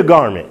an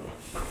undergarment.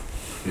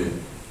 Yeah.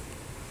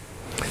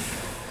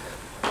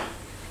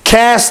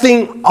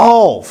 Casting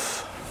off.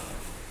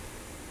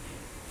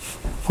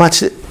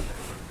 Watch it.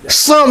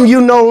 Something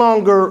you no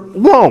longer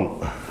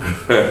want.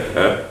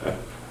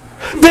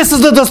 This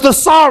is the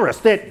thesaurus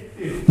that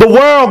the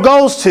world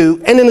goes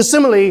to, and in the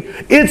simile,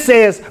 it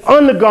says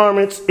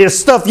undergarments is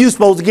stuff you're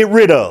supposed to get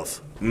rid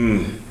of.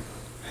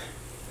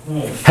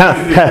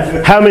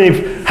 How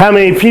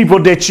many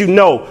people that you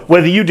know,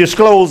 whether you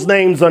disclose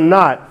names or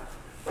not,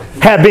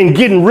 have been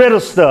getting rid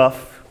of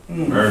stuff?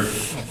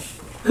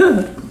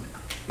 And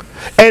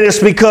it's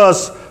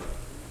because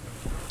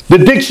the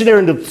dictionary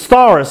and the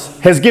thesaurus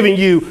has given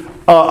you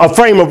a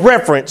frame of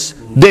reference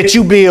that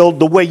you build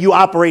the way you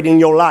operate in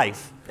your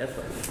life.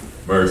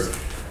 Verse.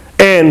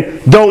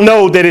 And don't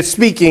know that it's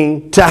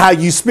speaking to how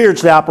you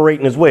spiritually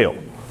operating as well.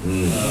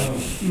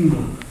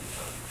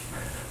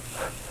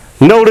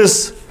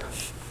 Notice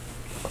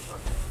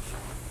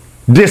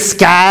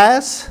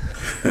disguise.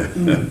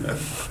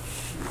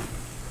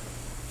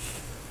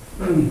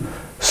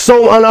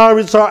 Some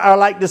undergarments are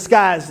like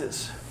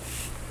disguises.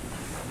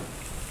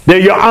 They're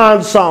your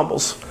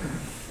ensembles,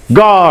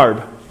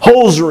 guard,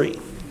 hosiery.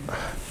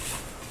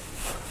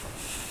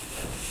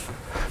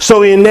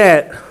 So in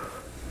that,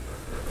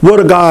 what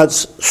are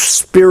God's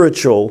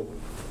spiritual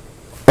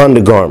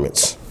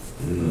undergarments?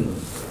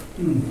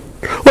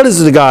 What is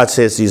it that God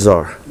says these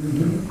are?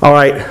 All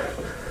right.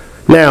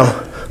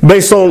 Now,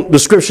 based on the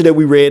scripture that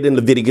we read in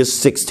Leviticus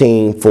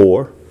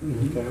 16:4,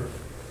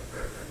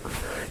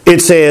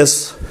 it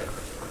says,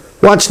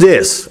 watch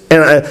this.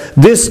 And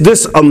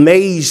this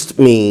amazed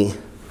me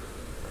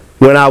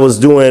when I was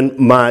doing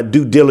my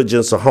due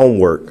diligence or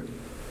homework.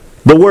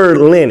 The word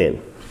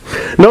linen.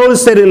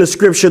 Notice that in the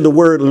scripture, the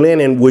word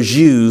linen was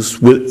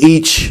used with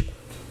each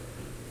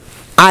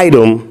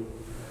item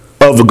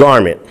of a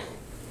garment.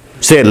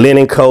 It said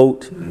linen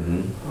coat,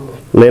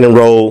 linen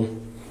robe.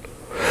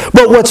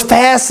 But what's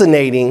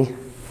fascinating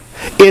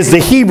is the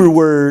Hebrew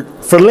word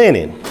for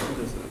linen.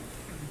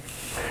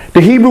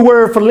 The Hebrew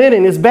word for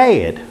linen is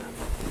bad.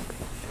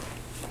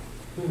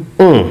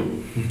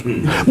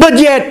 But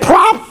yet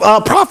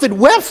Prophet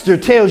Webster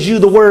tells you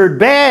the word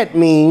bad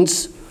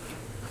means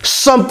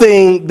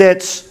something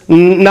that's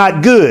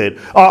not good.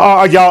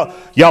 Are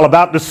y'all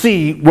about to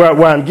see where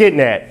I'm getting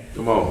at?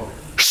 Come on.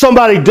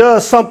 Somebody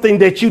does something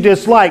that you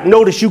dislike.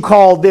 Notice you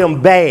call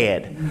them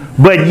bad.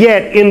 But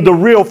yet in the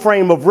real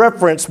frame of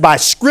reference by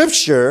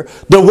scripture,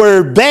 the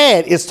word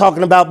bad is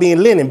talking about being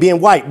linen,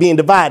 being white, being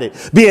divided,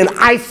 being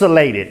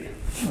isolated.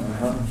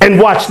 And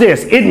watch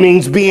this. It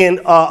means being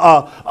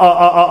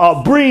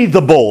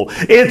breathable.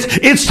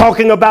 It's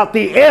talking about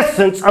the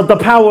essence of the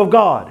power of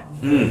God.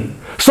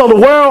 So the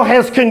world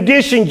has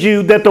conditioned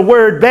you that the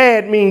word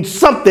bad means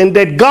something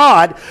that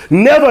God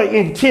never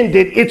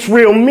intended its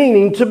real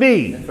meaning to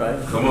be. That's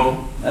right. Come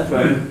on. That's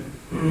right.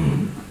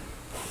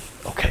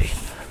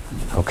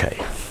 Okay.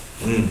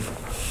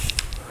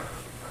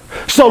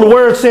 So the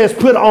word says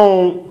put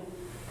on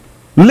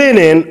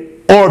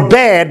linen or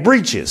bad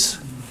breeches.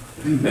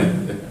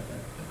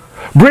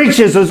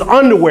 Breeches is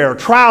underwear,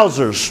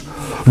 trousers,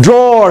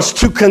 drawers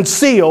to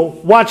conceal,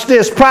 watch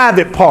this,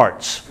 private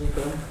parts.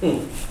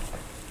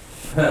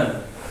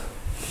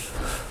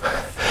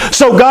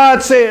 So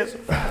God says,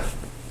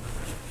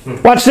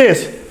 watch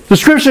this. The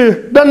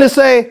scripture, doesn't it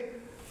say,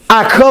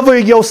 I cover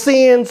your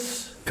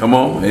sins? Come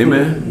on.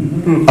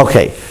 Amen.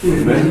 Okay.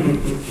 Amen.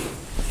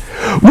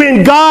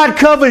 When God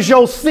covers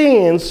your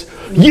sins,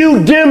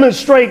 you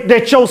demonstrate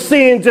that your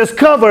sins is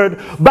covered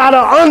by the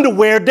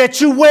underwear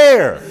that you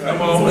wear.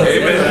 Come on.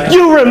 Amen.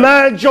 You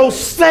remind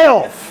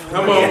yourself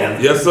Come on.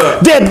 Yes,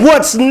 sir. that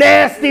what's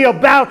nasty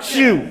about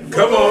you,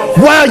 Come on.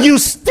 while you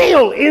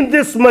still in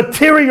this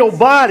material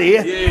body,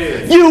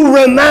 Yeah. you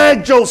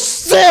remind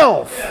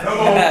yourself Come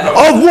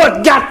on. of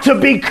what got to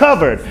be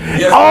covered.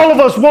 Yes. All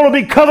of us want to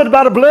be covered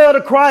by the blood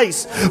of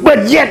Christ,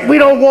 but yet we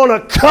don't want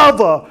to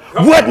cover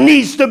what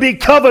needs to be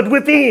covered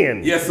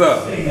within. Yes, sir.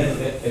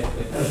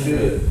 That's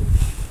good.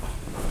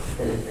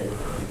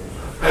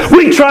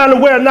 We trying to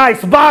wear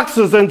nice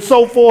boxers and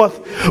so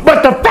forth.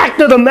 But the fact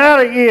of the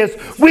matter is,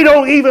 we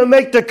don't even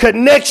make the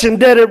connection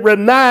that it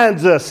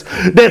reminds us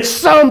that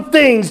some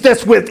things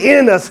that's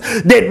within us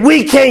that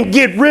we can't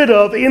get rid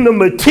of in the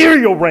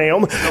material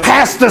realm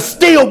has to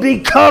still be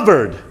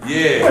covered.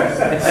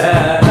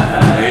 Yeah.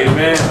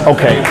 Amen.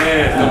 Okay.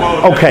 Amen. Come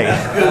on. Okay.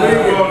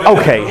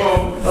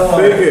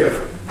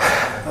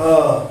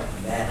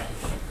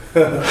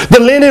 The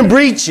linen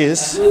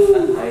breeches,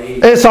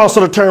 it's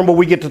also the term where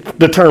we get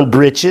the term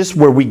breeches,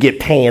 where we get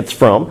pants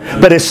from,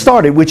 but it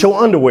started with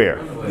your underwear.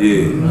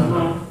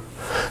 Yeah.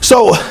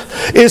 So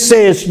it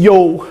says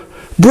your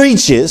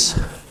breeches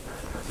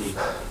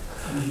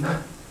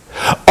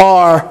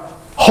are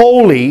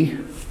holy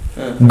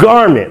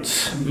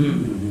garments.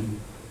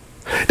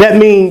 That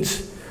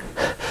means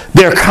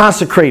they're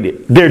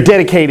consecrated, they're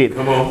dedicated,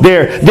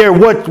 they're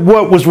what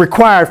was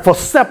required for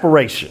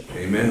separation.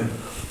 Amen.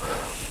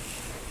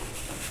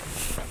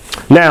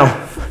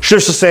 Now,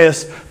 Scripture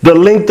says the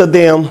length of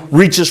them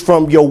reaches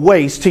from your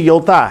waist to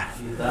your thigh.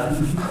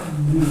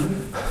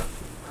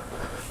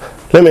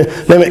 Can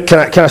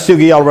I still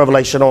give y'all a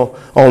revelation on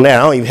that?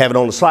 I don't even have it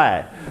on the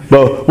slide.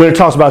 But when it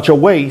talks about your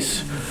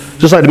waist,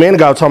 just like the man of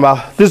God was talking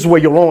about, this is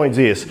where your loins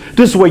is.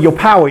 This is where your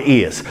power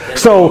is.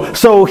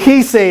 So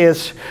he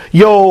says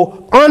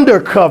your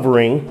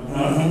undercovering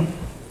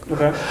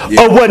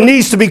of what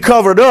needs to be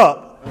covered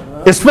up,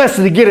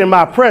 especially to get in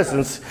my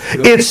presence,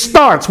 it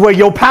starts where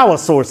your power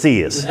source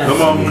is.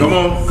 Come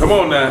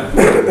on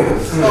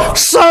now.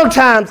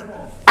 Sometimes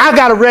I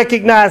got to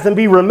recognize and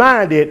be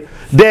reminded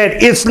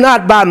that it's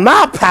not by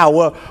my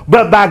power,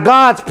 but by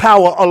God's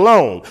power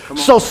alone.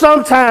 So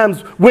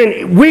sometimes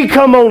when we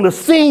come on the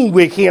scene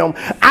with him,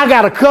 I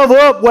got to cover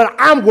up what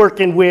I'm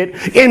working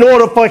with in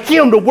order for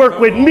him to work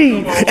with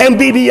me and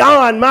be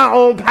beyond my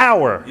own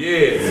power.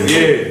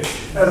 Yeah.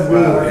 That's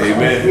good.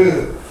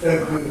 Amen.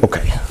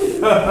 Okay.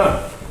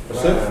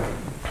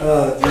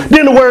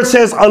 Then the word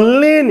says a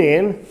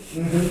linen,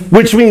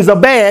 which means a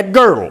bad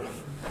girdle.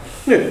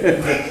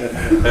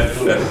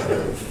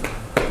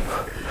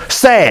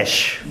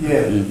 Sash,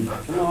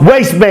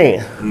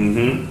 waistband.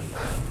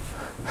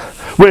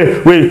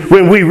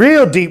 When we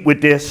real deep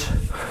with this,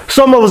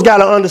 some of us got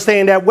to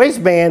understand that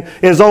waistband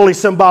is only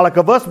symbolic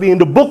of us being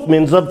the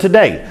bookmans of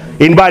today.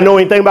 Anybody know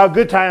anything about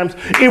good times?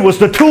 It was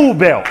the tool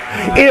belt.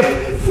 If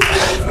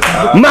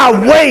my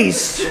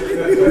waist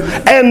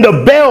and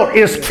the belt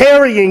is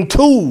carrying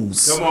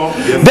tools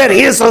that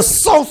is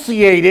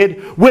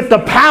associated with the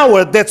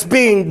power that's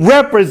being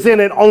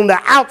represented on the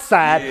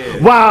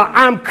outside while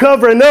I'm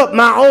covering up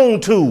my own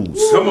tools.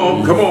 Come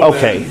on.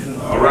 Okay. Man.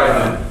 All right,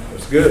 man.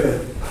 That's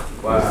good.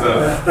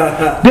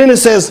 Then it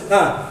says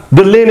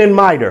the linen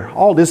mitre.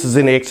 All this is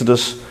in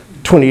Exodus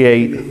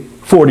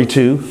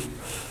 28:42.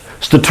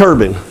 It's the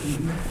turban.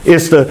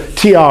 It's the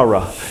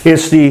tiara.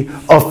 It's the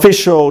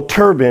official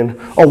turban.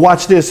 Or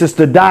watch this, it's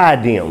the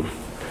diadem.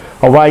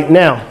 All right,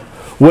 now,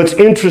 what's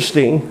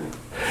interesting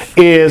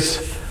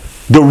is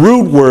the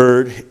root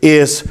word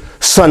is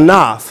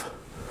sanaf,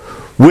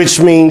 which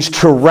means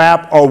to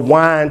wrap or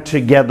wind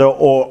together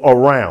or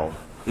around.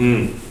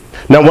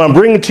 Now, what I'm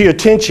bringing to your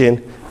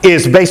attention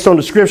is based on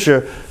the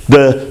scripture,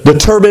 the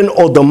turban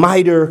or the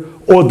mitre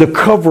or the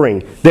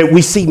covering that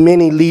we see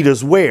many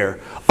leaders wear.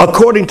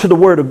 According to the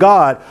word of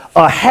God,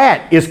 a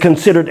hat is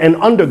considered an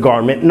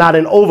undergarment, not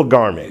an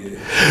overgarment.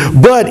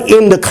 But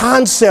in the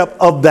concept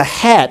of the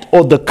hat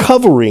or the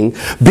covering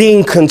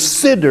being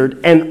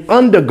considered an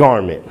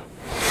undergarment,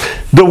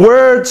 the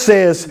word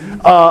says,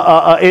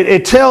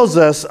 it tells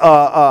us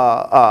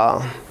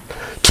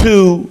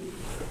to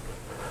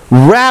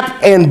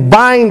wrap and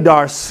bind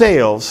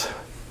ourselves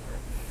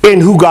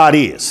in who God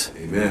is.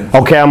 Amen.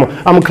 Okay, I'm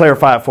going to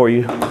clarify it for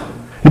you.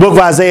 The book of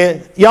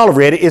Isaiah, y'all have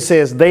read it. It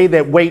says, they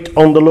that wait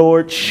on the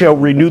Lord shall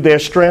renew their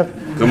strength.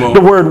 The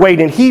word wait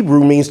in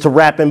Hebrew means to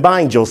wrap and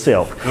bind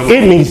yourself.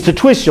 It means to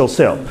twist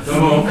yourself.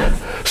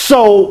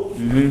 So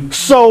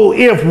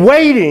if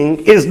waiting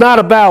is not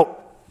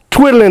about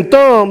twiddling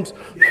thumbs,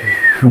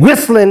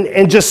 whistling,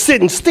 and just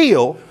sitting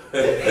still,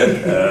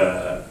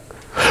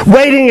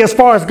 waiting, as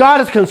far as God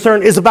is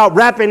concerned, is about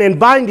wrapping and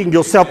binding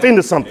yourself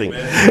into something.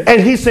 And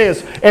he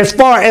says, as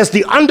far as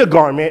the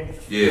undergarment,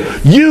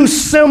 you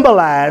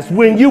symbolize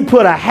when you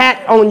put a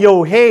hat on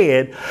your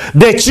head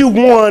that you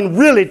want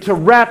really to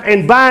wrap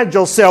and bind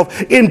yourself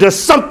into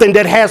something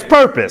that has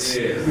purpose.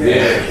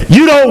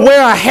 You don't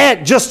wear a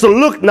hat just to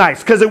look nice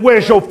because it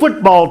wears your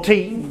football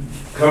team.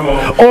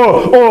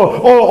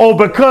 Or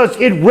because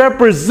it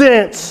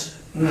represents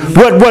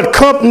what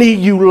company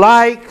you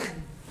like.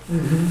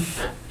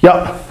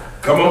 Yep.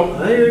 Come on.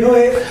 Go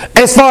ahead.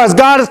 As far as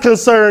God is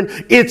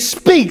concerned, it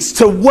speaks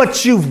to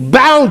what you've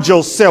bound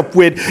yourself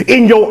with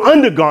in your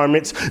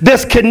undergarments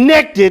that's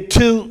connected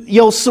to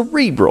your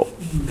cerebral.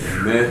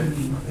 Amen.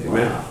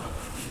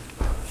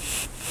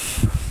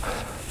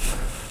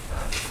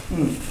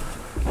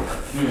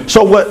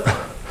 So what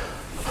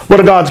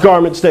are God's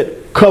garments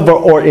that cover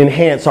or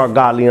enhance our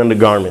godly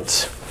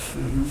undergarments?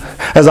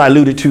 As I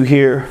alluded to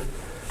here,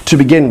 to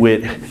begin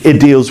with, it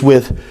deals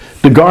with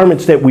the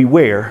garments that we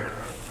wear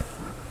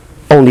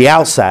on the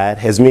outside,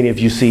 as many of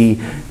you see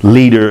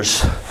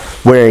leaders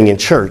wearing in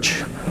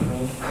church.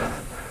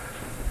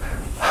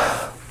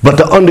 But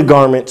the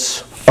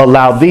undergarments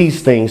allow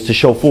these things to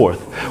show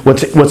forth.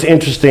 What's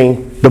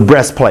interesting, the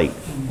breastplate,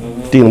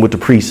 dealing with the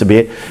priests a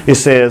bit, it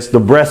says the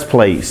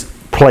breastplate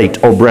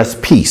or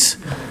breastpiece.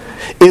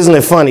 Isn't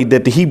it funny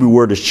that the Hebrew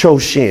word is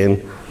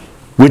choshin,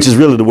 which is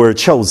really the word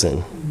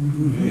chosen?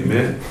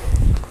 Amen.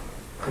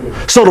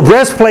 So the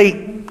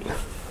breastplate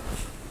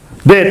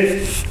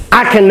that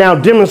I can now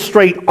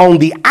demonstrate on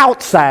the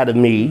outside of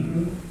me,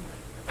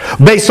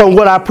 based on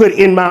what I put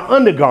in my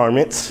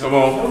undergarments,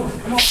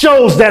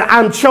 shows that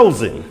I'm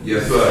chosen.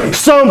 Yes, sir.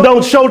 Some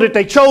don't show that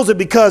they chose it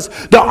because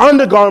the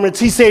undergarments,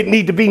 he said,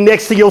 need to be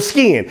next to your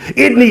skin.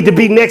 It need to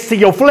be next to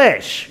your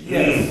flesh.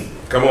 Yes.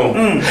 Come on.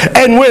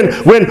 And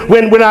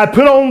when I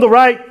put on the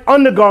right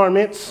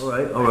undergarments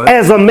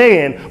as a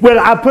man, when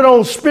I put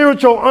on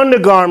spiritual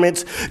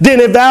undergarments, then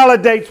it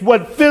validates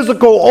what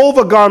physical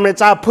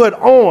overgarments I put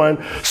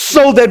on,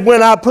 so that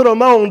when I put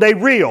them on, they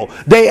real.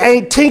 They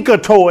ain't tinker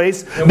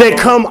toys that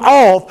come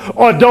off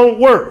or don't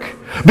work.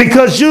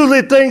 Because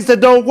usually things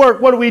that don't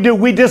work, what do?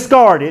 We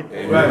discard it.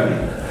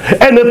 Amen.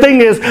 And the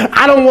thing is,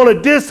 I don't want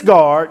to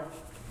discard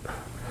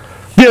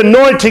the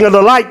anointing of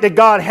the light that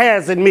God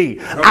has in me.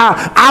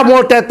 I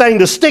want that thing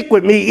to stick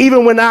with me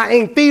even when I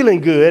ain't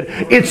feeling good.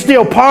 It's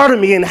still part of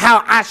me and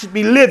how I should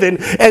be living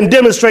and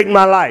demonstrating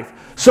my life.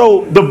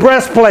 So the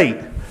breastplate,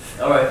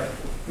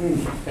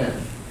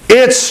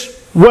 it's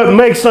what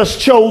makes us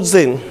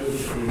chosen.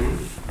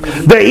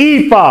 The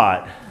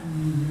ephod.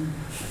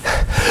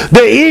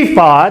 The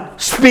ephod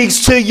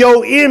speaks to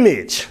your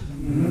image.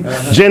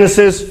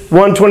 Genesis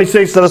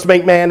 1:26, let us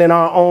make man in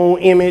our own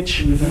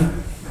image.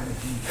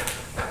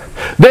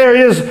 There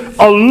is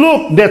a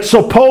look that's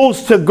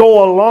supposed to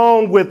go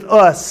along with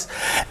us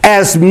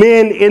as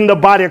men in the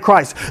body of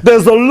Christ.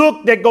 There's a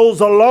look that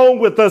goes along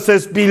with us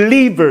as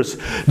believers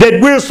that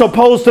we're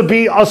supposed to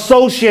be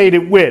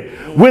associated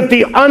with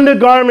the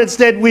undergarments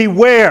that we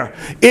wear.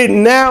 It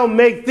now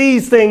makes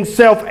these things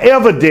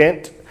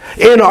self-evident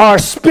in our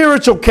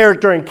spiritual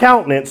character and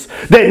countenance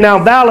that now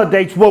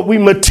validates what we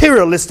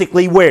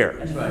materialistically wear.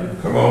 That's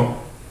right. Come on.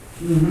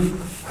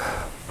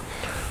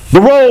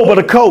 The robe or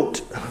the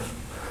coat,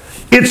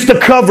 it's the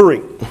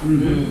covering.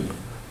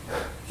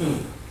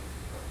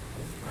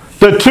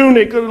 The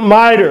tunic or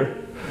mitre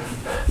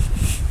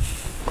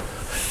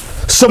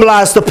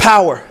symbolize the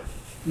power.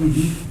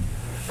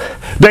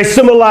 They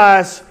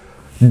symbolize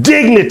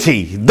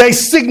dignity. They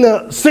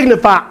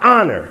signify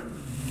honor.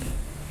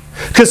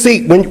 Because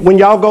see, when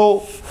y'all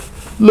go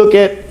look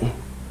at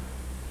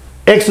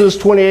Exodus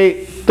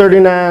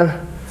 28:39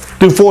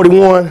 through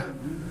 41,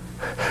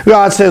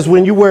 God says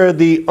when you wear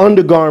the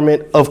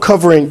undergarment of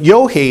covering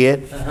your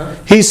head,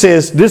 he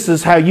says this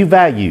is how you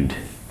valued.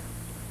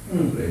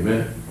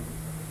 Amen.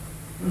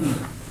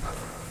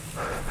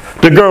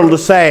 The girdle, the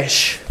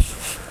sash,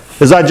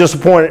 as I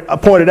just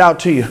pointed out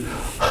to you,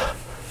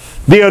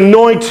 the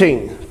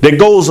anointing that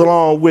goes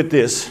along with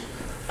this.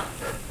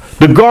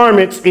 The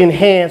garments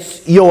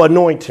enhance your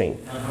anointing,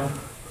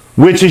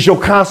 which is your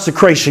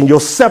consecration, your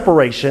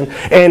separation,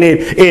 and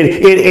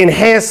it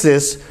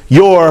enhances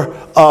your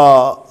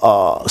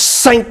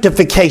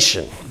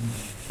sanctification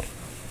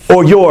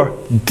or your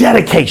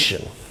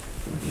dedication.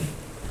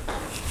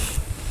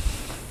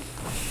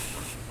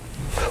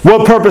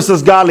 What purpose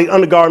does godly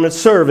undergarments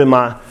serve in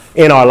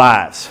our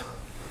lives?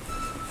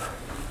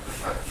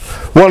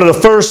 One of the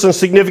first and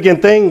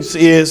significant things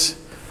is,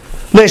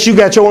 unless you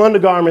got your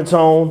undergarments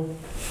on,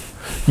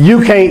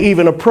 you can't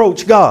even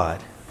approach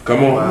God.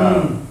 Come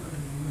on.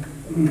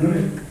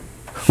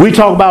 We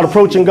talk about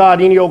approaching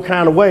God any old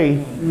kind of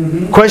way.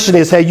 Question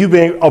is, have you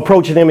been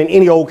approaching him in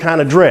any old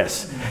kind of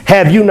dress?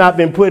 Have you not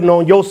been putting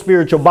on your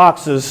spiritual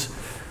boxes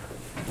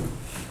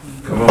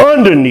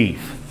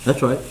underneath?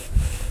 That's right.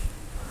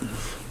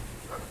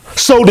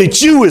 So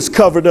that you is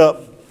covered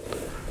up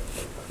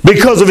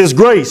because of his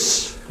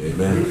grace.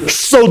 Amen.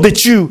 So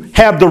that you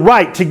have the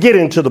right to get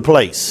into the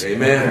place.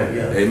 Amen.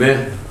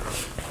 Amen.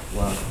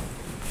 Wow.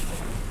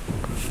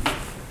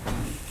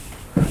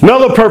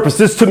 Another purpose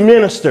is to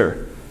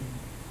minister.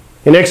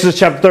 In Exodus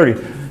chapter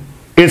 30,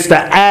 it's the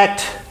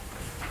act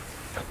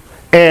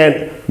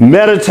and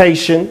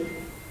meditation,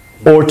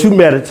 or to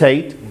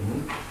meditate,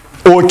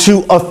 or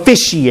to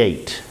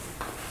officiate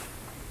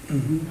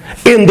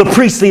in the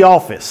priestly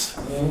office.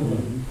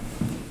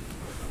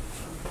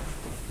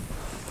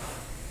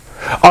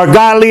 Our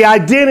godly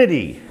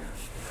identity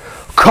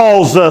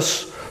calls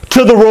us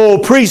to the royal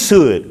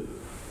priesthood,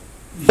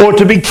 or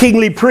to be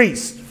kingly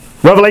priests.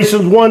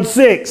 Revelations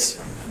 1:6.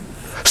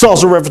 It's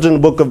also referenced in the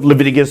book of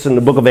Leviticus and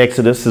the book of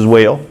Exodus as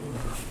well.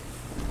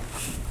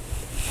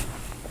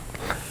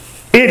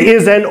 It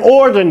is an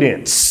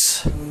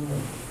ordinance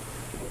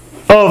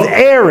of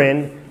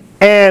Aaron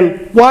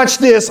and, watch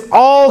this,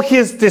 all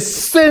his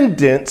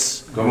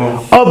descendants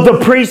of the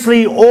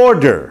priestly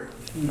order.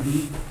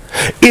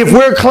 If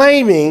we're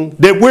claiming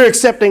that we're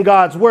accepting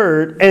God's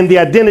word and the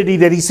identity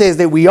that he says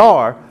that we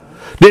are,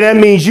 then that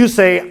means you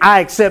say, I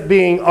accept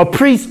being a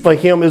priest for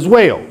him as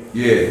well.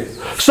 Yes.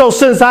 So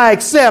since I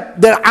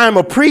accept that I'm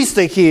a priest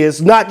of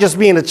his, not just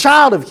being a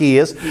child of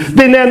his,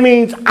 then that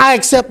means I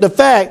accept the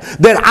fact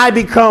that I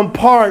become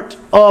part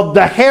of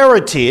the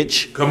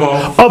heritage Come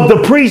on. of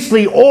the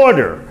priestly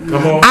order.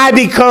 Come on. I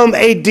become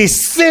a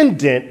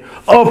descendant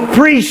of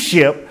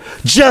priestship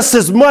just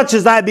as much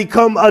as I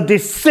become a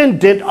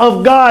descendant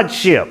of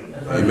godship.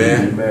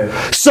 Amen.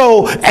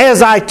 So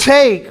as I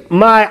take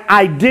my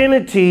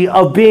identity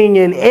of being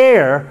an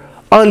heir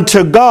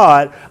unto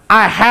God,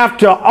 I have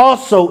to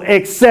also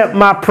accept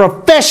my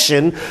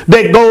profession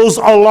that goes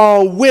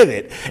along with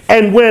it.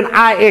 And when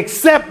I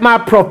accept my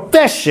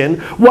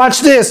profession,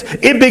 watch this,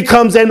 it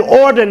becomes an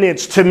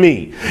ordinance to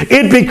me.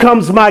 It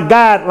becomes my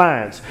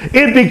guidelines.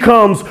 It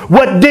becomes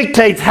what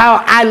dictates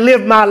how I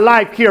live my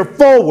life here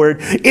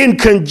forward in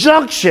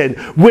conjunction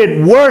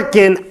with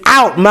working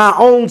out my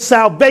own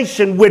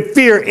salvation with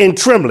fear and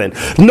trembling.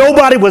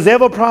 Nobody was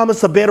ever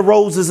promised a bed of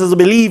roses as a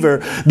believer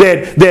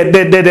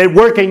that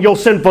working your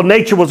sinful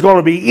nature was going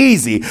to be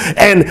easy.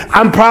 And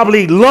I'm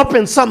probably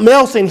lumping something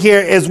else in here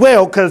as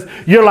well, because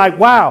you're like,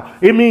 wow,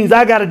 it means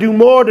I got to do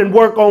more than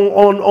work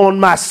on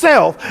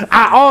myself.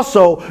 I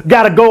also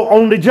got to go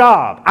on the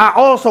job. I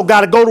also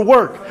got to go to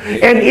work.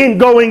 And in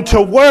going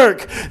to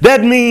work,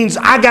 that means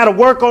I got to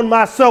work on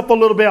myself a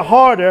little bit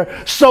harder,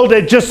 so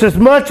that just as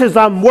much as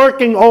I'm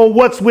working on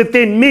what's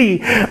within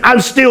me, I'm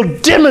still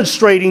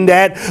demonstrating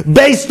that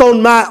based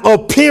on my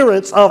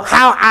appearance of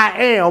how I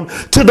am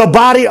to the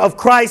body of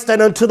Christ and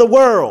unto the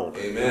world.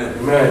 Amen.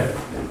 Amen.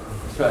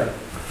 That's right.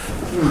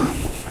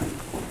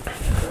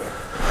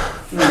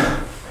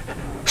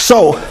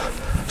 So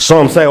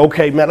some say,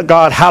 okay, man of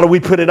God, how do we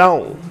put it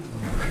on?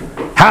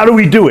 How do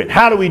we do it?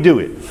 How do we do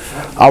it?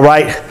 All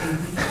right.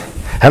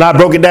 And I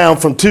broke it down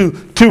from two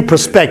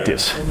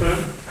perspectives.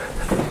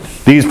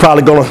 These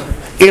probably going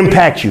to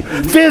impact you.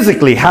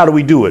 Physically, how do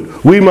we do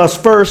it? We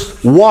must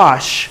first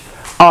wash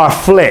our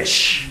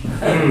flesh.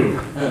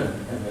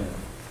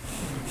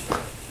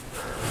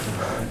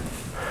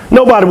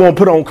 Nobody won't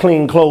put on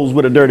clean clothes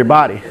with a dirty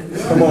body.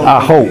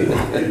 I hope.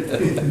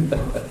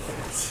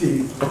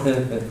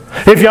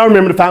 If y'all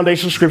remember the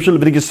foundational scripture,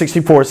 Leviticus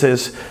 64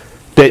 says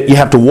that you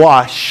have to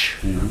wash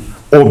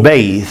or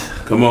bathe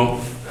Come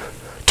on.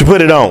 to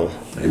put it on.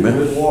 Amen.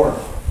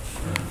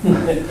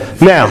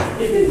 Now,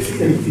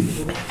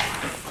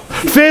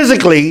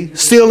 physically,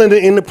 still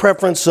in the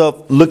preference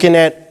of looking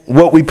at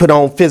what we put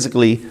on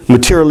physically,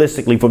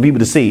 materialistically for people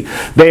to see,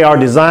 they are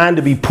designed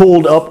to be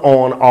pulled up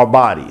on our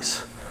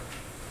bodies.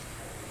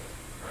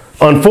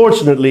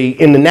 Unfortunately,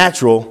 in the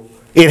natural,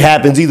 it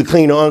happens either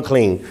clean or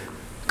unclean,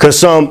 because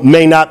some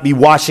may not be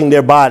washing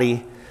their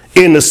body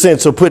in the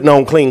sense of putting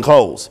on clean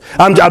clothes.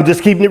 I'm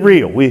just keeping it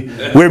real.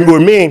 We're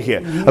men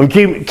here. I'm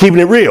keeping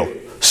it real.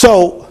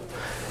 So,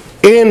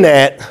 in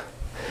that,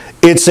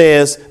 it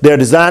says they're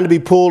designed to be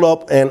pulled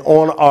up and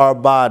on our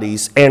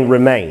bodies and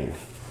remain.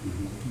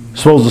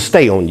 Supposed to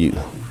stay on you.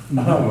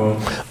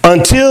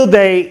 Until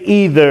they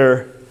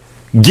either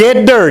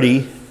get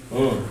dirty,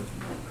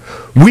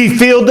 we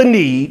feel the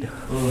need,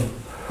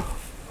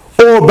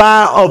 or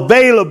by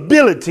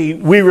availability,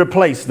 we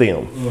replace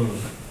them.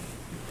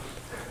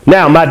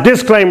 Now, my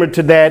disclaimer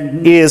to that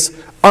is,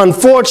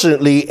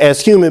 unfortunately,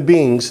 as human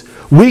beings,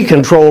 we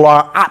control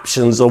our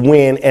options of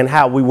when and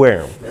how we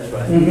wear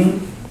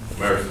them.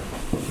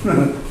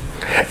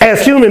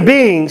 As human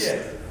beings,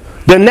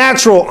 the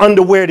natural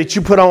underwear that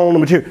you put on the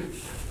material,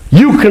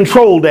 you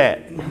control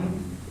that.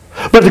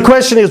 But the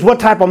question is, what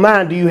type of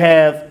mind do you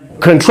have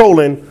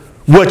controlling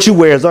what you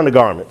wear as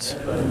undergarments?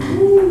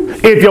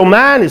 If your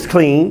mind is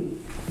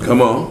clean,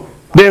 Come on.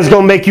 then it's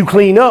going to make you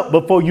clean up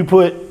before you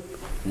put.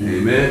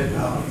 Amen.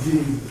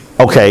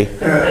 Okay,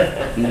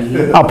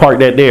 I'll park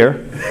that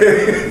there.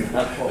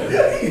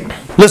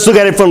 Let's look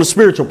at it from the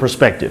spiritual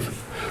perspective.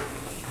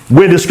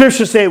 When the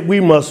scripture said we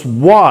must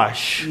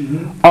wash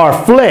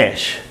our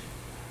flesh,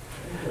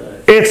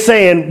 it's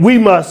saying we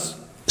must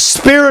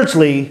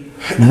spiritually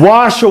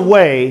wash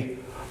away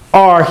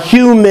our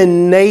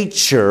human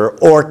nature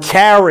or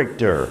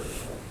character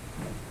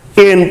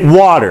in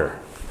water.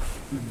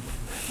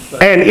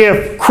 And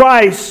if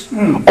Christ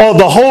or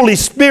the Holy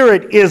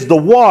Spirit is the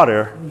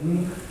water,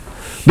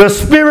 the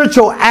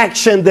spiritual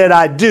action that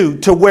I do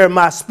to wear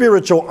my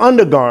spiritual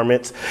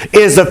undergarments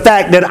is the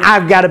fact that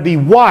I've got to be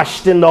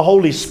washed in the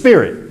Holy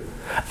Spirit.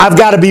 I've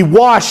got to be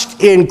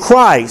washed in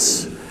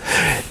Christ.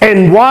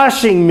 And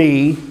washing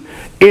me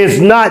is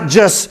not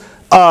just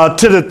to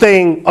the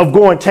thing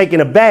of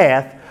taking a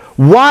bath.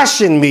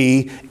 Washing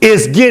me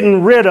is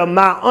getting rid of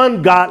my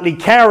ungodly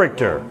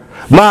character,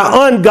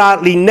 my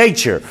ungodly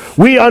nature.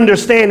 We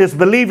understand as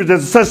believers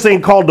there's such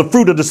thing called the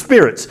fruit of the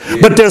spirits.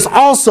 But there's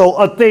also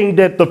a thing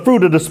that the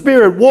fruit of the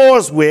spirit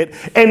wars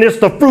with, and it's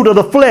the fruit of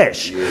the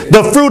flesh.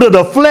 The fruit of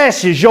the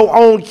flesh is your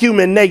own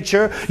human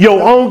nature,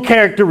 your own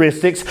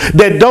characteristics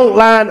that don't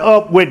line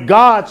up with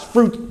God's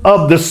fruit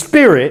of the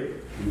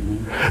spirit,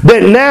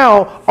 that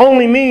now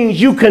only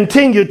means you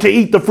continue to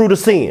eat the fruit of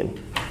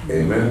sin.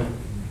 Amen.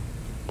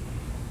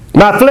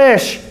 My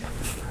flesh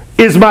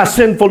is my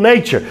sinful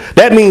nature.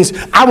 That means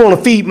I want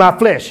to feed my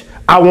flesh.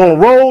 I want to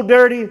roll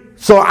dirty,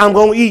 so I'm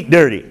going to eat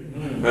dirty.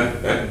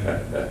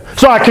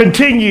 So I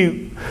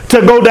continue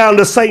to go down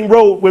the same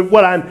road with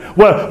what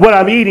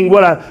I'm eating,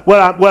 what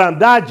I'm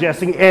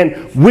digesting,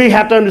 and we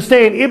have to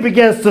understand it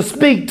begins to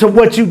speak to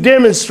what you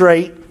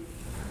demonstrate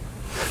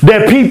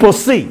that people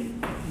see.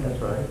 That's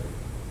right.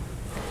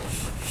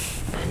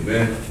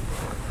 Amen.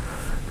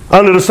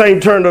 Under the same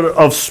term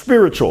of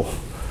spiritual,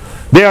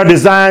 they are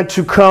designed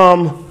to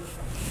come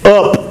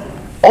up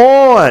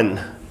on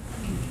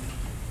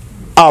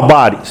our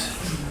bodies.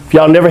 If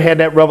y'all never had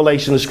that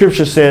revelation, the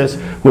scripture says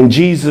when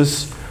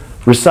Jesus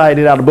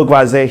recited out of the book of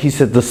Isaiah, he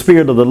said, the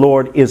Spirit of the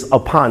Lord is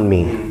upon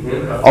me.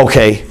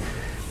 Okay.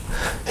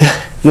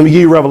 Let me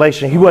give you a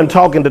revelation. He wasn't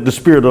talking that the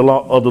Spirit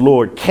of the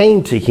Lord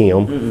came to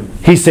him.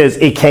 He says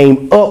it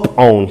came up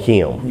on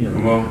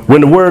him.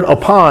 When the word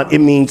upon, it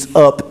means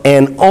up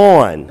and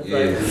on.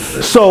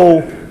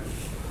 So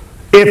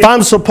if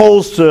I'm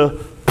supposed to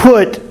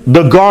put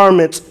the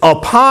garments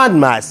upon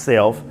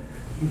myself,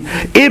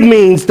 it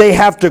means they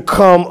have to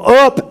come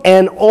up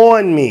and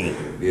on me.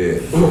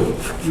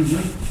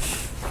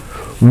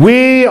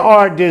 We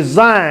are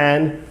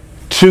designed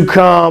to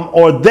come,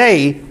 or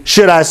they,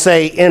 should I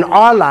say, in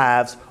our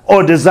lives,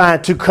 are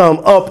designed to come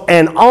up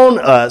and on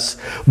us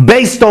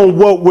based on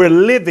what we're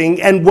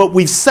living and what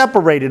we've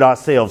separated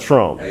ourselves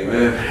from.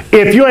 Amen.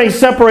 If you ain't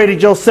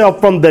separated yourself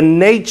from the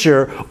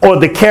nature or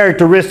the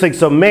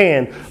characteristics of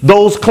man,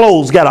 those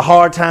clothes got a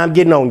hard time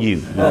getting on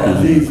you.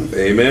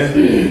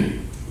 Amen.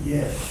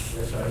 Yes,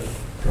 that's right.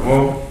 Come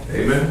on.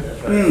 Amen.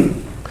 That's right.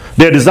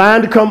 They're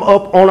designed to come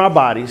up on our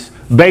bodies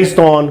based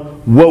on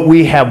what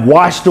we have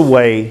washed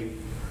away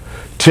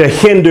to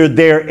hinder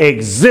their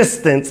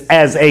existence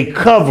as a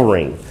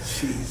covering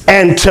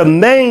and to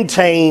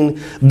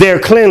maintain their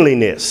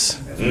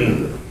cleanliness.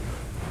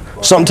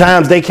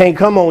 Sometimes they can't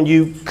come on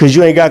you because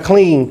you ain't got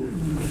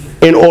clean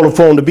in order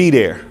for them to be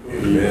there.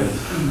 Amen.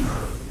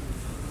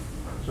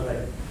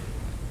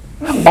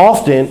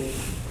 Often,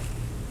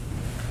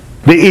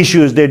 the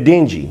issue is they're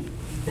dingy.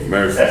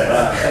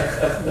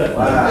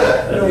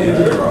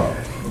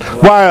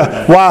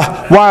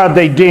 Why are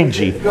they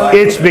dingy?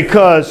 It's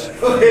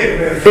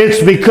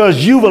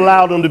because you've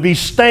allowed them to be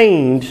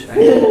stained.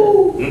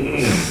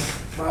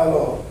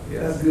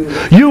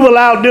 You've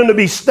allowed them to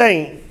be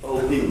stained,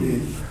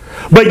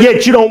 but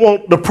yet you don't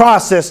want the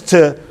process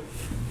to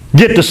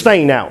get the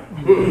stain out.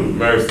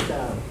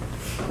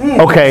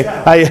 Okay,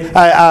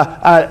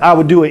 I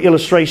would do an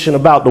illustration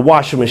about the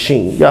washing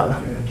machine.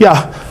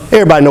 Yeah,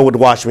 everybody know what the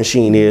washing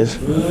machine is.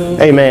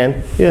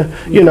 Amen. Yeah,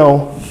 you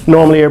know,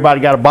 normally everybody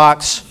got a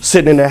box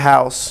sitting in their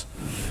house,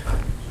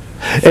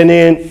 and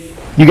then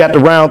you got the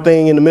round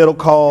thing in the middle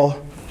called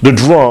the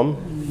drum.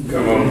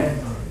 Come on.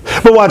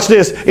 But watch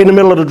this, in the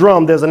middle of the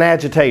drum there's an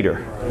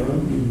agitator.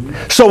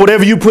 So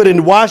whatever you put in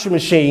the washing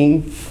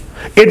machine,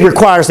 it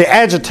requires the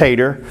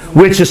agitator,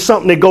 which is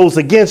something that goes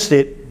against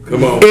it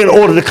in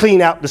order to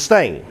clean out the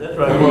stain. That's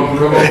right. Come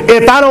on.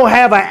 If I don't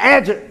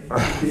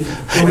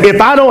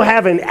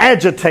have an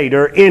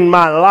agitator in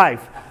my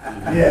life,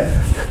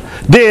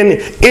 then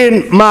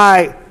in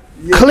my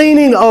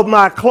cleaning of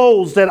my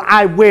clothes that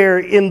I wear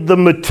in the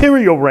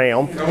material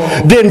realm,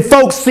 then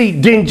folks see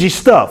dingy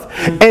stuff.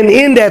 And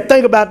in that,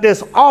 think about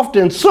this,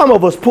 often some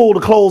of us pull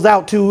the clothes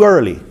out too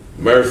early.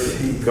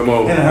 Mercy. Come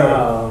on.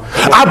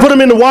 I put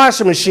them in the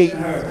washing machine.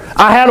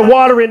 I had the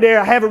water in there.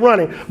 I have it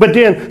running. But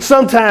then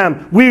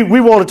sometime we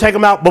want to take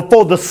them out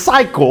before the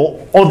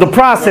cycle or the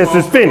process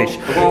is finished.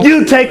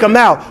 You take them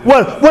out.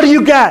 What do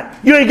you got?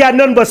 You ain't got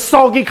nothing but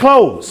soggy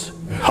clothes.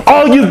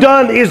 All you've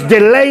done is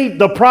delayed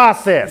the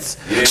process.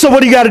 So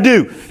what do you got to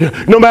do?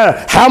 No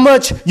matter how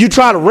much you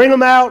try to wring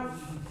them out,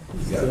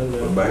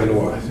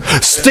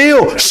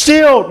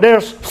 still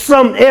there's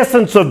some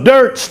essence of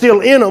dirt still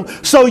in them,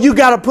 so you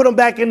got to put them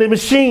back in the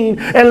machine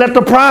and let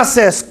the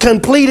process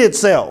complete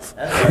itself.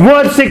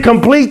 Once it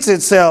completes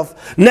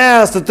itself,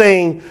 now's the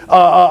thing,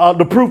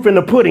 the proof in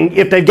the pudding,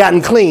 if they've gotten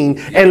clean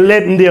and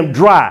letting them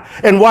dry.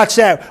 And watch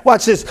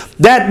this,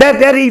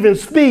 that even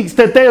speaks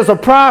that there's a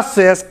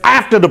process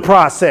after the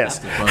process.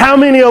 How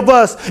many of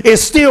us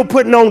is still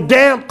putting on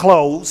damp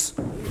clothes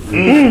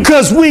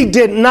because we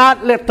did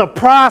not let the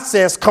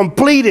process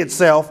complete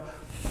itself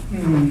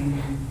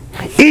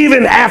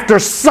even after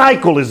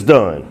cycle is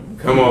done?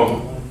 Come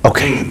on.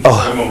 Okay.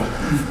 Come on.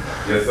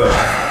 Yes,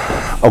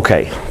 sir.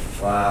 Okay.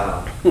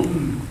 Wow.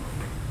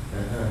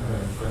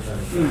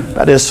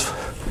 That is,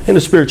 in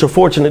the spiritual,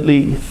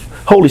 fortunately,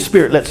 Holy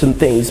Spirit lets some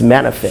things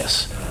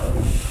manifest.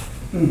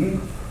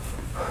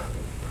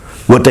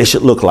 What they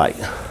should look like.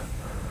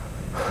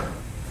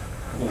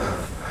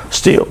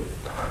 Still,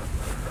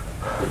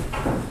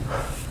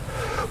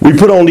 we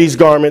put on these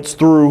garments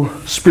through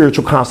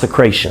spiritual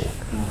consecration.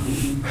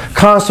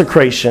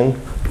 Consecration,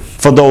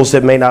 for those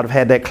that may not have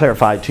had that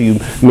clarified to you,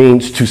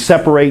 means to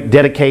separate,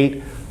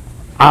 dedicate,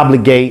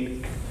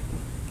 obligate,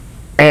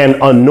 and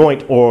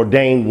anoint or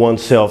ordain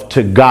oneself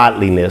to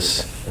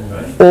godliness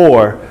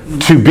or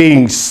to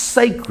being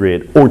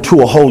sacred or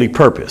to a holy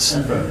purpose.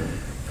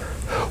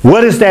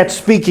 What is that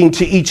speaking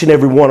to each and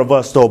every one of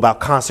us, though,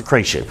 about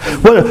consecration?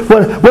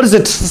 What does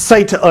it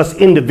say to us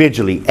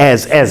individually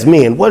as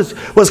men?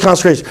 What's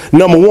consecration?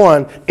 Number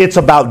one, it's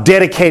about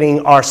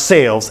dedicating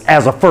ourselves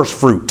as a first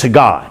fruit to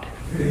God.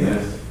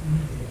 Yes.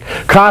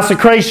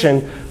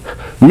 Consecration,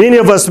 many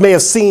of us may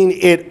have seen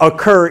it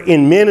occur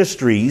in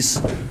ministries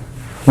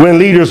when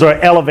leaders are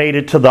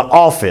elevated to the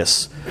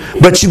office.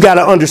 But you got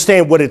to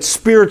understand what it's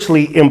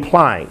spiritually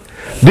implying.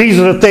 These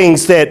are the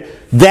things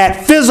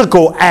that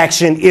physical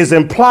action is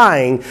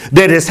implying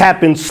that has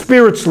happened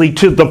spiritually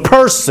to the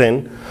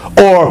person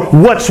or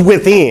what's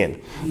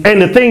within.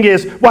 And the thing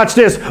is, watch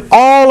this,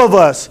 all of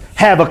us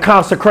have a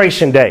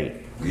consecration day.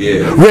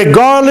 Yeah.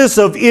 Regardless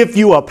of if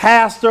you a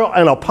pastor,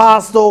 an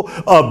apostle,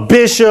 a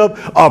bishop,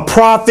 a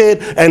prophet,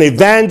 an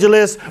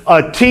evangelist,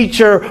 a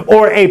teacher,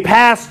 or a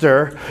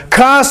pastor,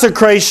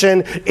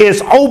 consecration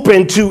is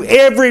open to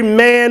every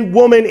man,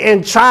 woman,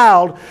 and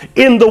child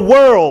in the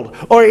world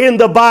or in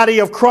the body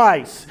of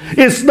Christ.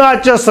 It's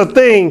not just a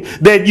thing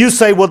that you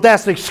say, well,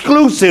 that's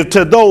exclusive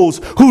to those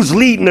who's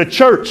leading the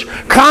church.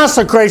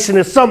 Consecration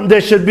is something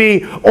that should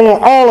be on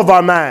all of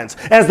our minds.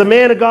 As the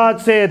man of God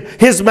said,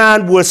 his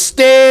mind was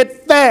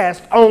steadfast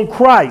on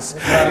Christ.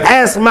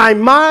 As my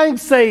mind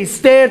says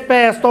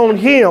steadfast on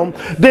him,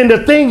 then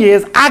the thing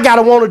is, I got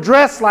to want to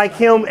dress like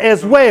him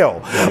as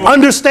well.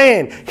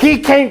 Understand, he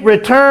can't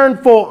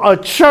return for a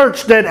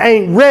church that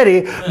ain't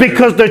ready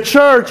because the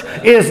church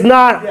is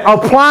not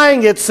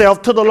applying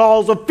itself to the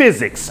laws of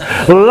physics.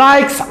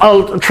 Likes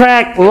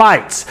attract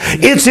likes.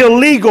 It's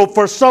illegal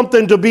for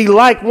something to be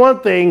like one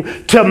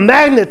thing to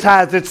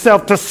magnetize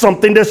itself to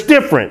something that's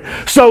different.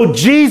 So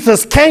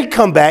Jesus can't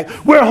come back.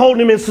 We're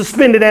holding him in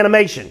suspended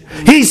animation.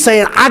 He's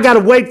saying, I got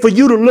to wait for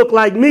you to look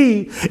like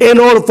me in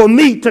order for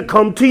me to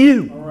come to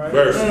you.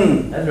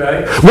 That's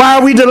right. Why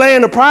are we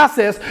delaying the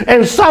process?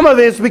 And some of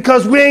it's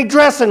because we ain't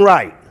dressing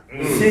right.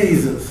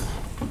 Jesus.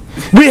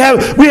 We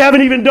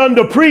haven't even done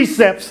the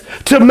precepts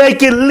to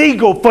make it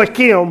legal for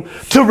him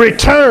to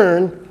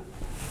return.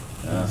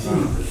 That's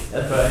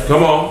right.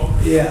 Come on.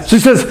 Yeah. She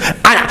says,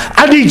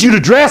 I need you to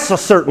dress a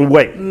certain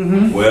way.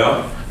 Mm-hmm.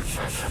 Well,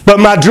 but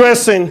my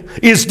dressing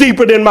is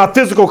deeper than my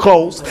physical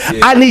clothes.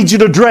 Yeah. I need you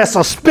to dress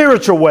a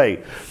spiritual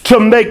way to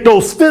make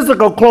those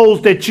physical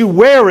clothes that you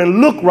wear and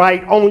look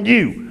right on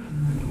you.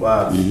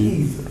 Wow.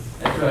 Jesus.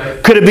 That's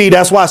right. Could it be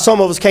that's why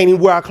some of us can't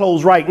even wear our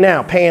clothes right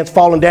now? Pants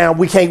falling down.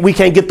 We can't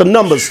get the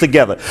numbers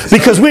together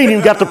because we ain't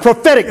even got the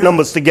prophetic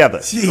numbers together.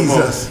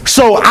 Jesus.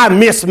 So I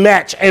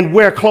mismatch and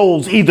wear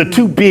clothes either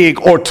too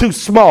big or too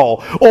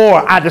small,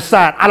 or I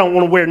decide I don't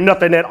want to wear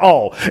nothing at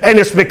all. And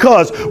it's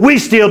because we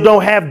still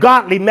don't have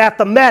godly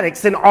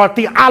mathematics in our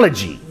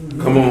theology.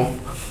 Come on.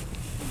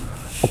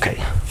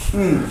 Okay.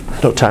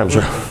 No time's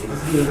up.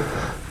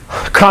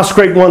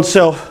 Consecrate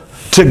oneself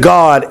to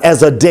God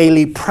as a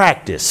daily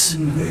practice.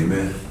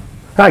 Amen.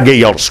 I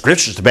gave y'all the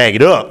scriptures to back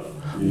it up.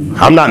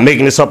 I'm not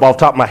making this up off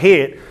the top of my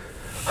head.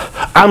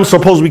 I'm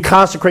supposed to be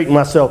consecrating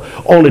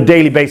myself on a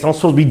daily basis. I'm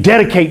supposed to be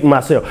dedicating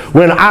myself.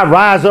 When I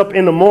rise up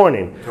in the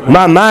morning,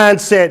 my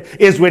mindset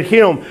is with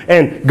him.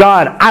 And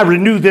God, I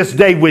renew this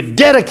day with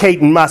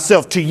dedicating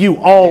myself to you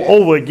all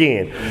over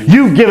again.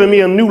 You've given me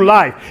a new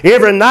life.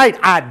 Every night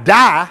I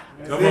die.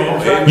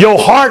 Your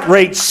heart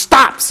rate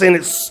stops and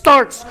it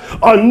starts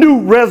a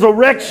new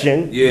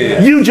resurrection.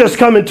 Yeah. You just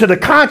come into the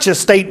conscious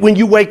state when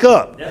you wake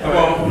up.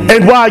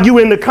 And while you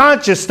in the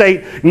conscious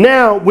state,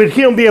 now with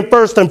him being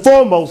first and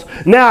foremost,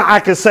 now I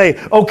can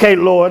say, okay,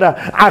 Lord,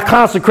 I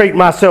consecrate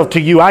myself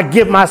to you. I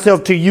give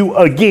myself to you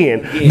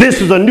again. This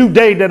is a new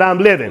day that I'm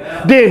living.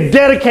 Then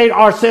dedicate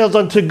ourselves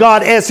unto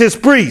God as his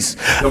priest.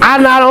 I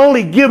not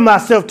only give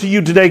myself to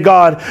you today,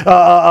 God,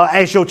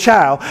 as your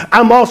child,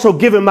 I'm also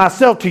giving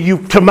myself to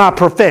you to my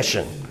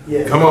profession.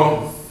 Yeah. Come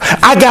on.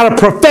 I got a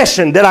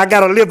profession that I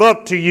got to live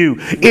up to you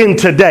in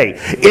today.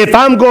 If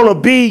I'm going to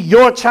be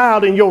your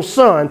child and your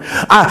son,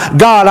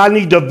 God, I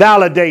need to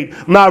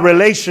validate my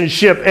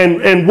relationship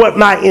and what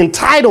my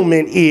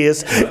entitlement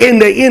is in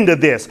the end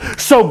of this.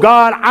 So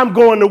God, I'm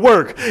going to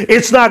work.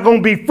 It's not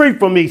going to be free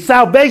for me.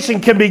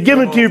 Salvation can be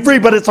given to you free,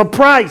 but it's a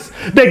price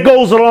that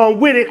goes along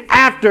with it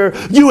after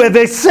you have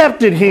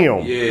accepted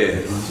him.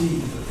 Yeah.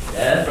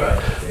 That's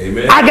right.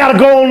 Amen. I got to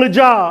go on the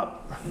job.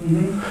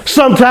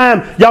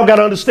 Sometime y'all got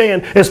to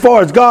understand, as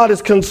far as God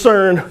is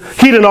concerned,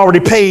 he done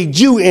already paid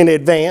you in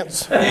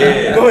advance.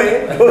 Yeah. Go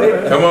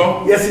ahead. Come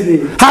on. Yes, he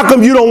did. How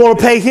come you don't want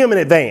to pay him in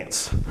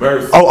advance?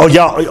 Mercy. Oh,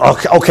 y'all,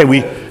 okay,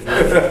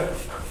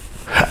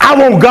 I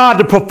want God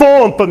to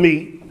perform for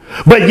me,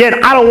 but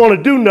yet I don't want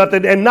to do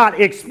nothing and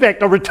not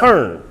expect a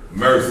return.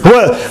 Mercy.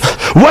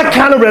 What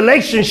kind of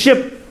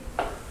relationship,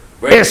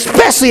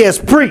 especially as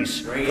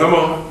priests? Come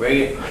on.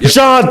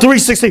 John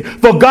 3:16,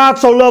 for God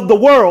so loved the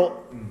world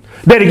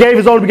that he gave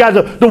his only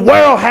begotten son. The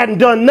world hadn't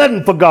done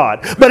nothing for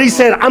God, but he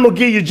said, I'm going to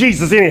give you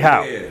Jesus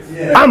anyhow.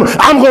 Yeah.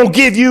 I'm going to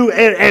give you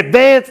an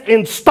advance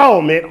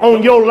installment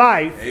on your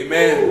life.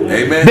 Amen.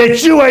 Amen.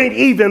 That you ain't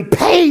even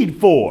paid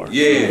for.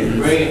 Yeah.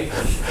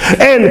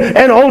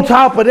 And on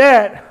top of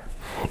that,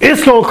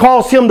 it's going to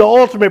cost him the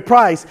ultimate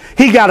price.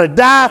 He got to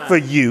die for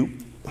you.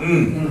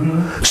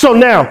 So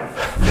now,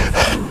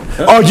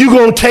 are you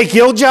going to take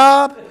your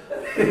job?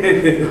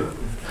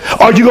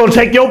 Are you going to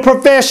take your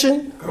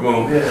profession? Come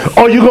on.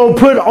 Are you going to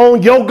put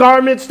on your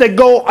garments that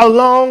go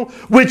along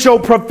with your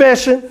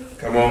profession?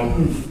 Come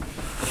on.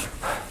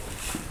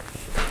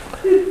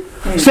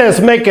 It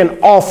says make an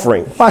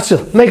offering. Watch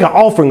this. Make an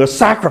offering, a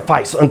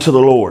sacrifice unto the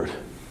Lord.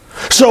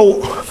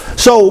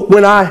 So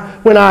when I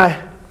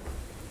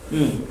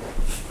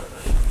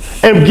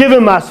am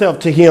giving myself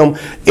to Him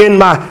in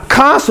my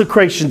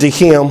consecration to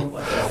Him,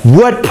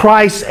 what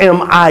price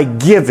am I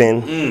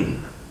giving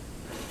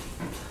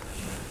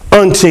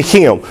unto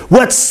Him?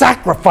 What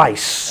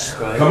sacrifice?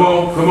 Come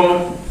on. Come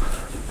on.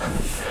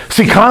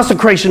 See,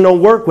 consecration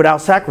don't work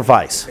without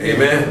sacrifice.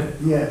 Amen.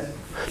 Yes.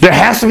 There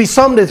has to be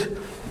something that's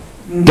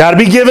got to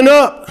be given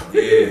up.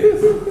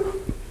 Yeah.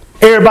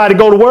 Everybody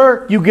go to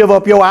work, you give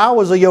up your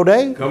hours of your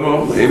day. Come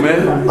on.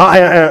 Amen.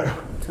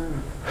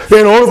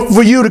 In order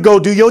for you to go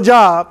do your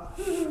job,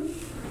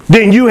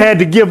 then you had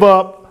to give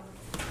up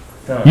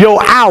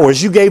your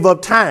hours. You gave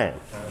up time.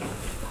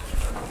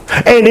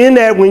 And in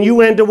that, when you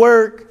went to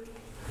work,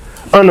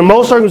 under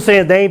most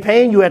circumstances, they ain't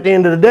paying you at the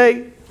end of the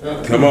day.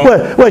 Come on.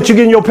 What you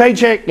getting your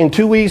paycheck in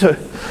 2 weeks? End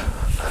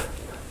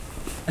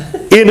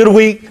of the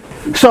week.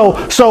 So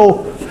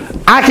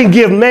I can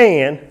give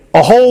man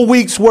a whole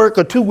week's work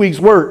or 2 weeks'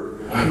 work.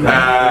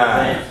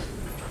 Ah.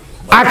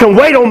 I can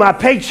wait on my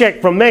paycheck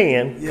from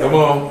man. Come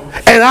on.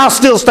 And I'll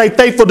still stay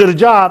faithful to the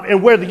job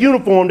and wear the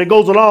uniform that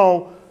goes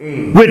along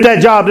with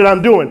that job that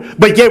I'm doing.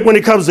 But yet when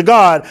it comes to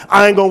God,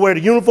 I ain't going to wear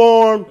the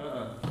uniform.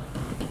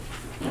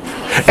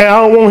 And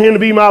I don't want Him to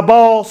be my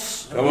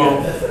boss. Come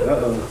on.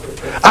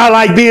 I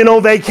like being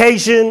on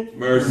vacation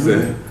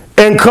Mercy.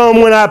 and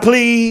come when I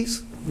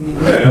please.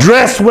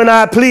 Dress when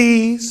I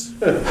please.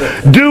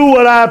 Do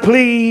what I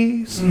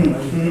please.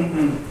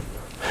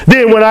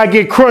 Then when I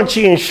get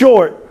crunchy and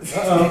short,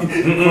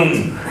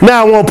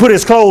 now I want to put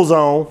His clothes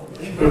on.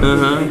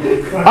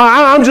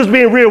 I'm just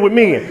being real with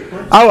me.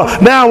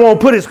 Now I want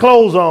to put His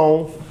clothes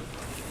on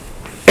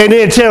and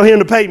then tell Him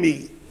to pay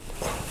me.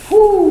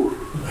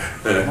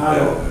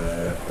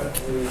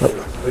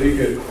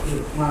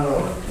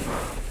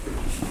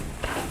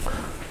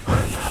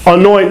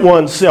 Anoint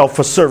oneself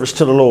for service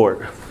to the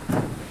Lord.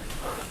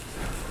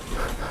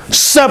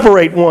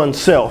 Separate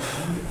oneself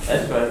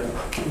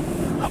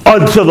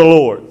unto the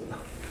Lord.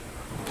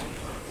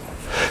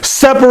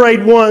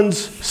 Separate one's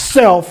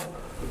self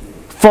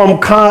from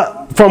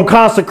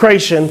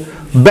consecration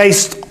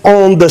based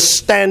on the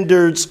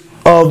standards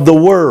of the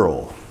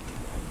world.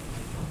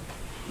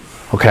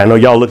 Okay, I know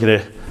y'all look at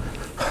it.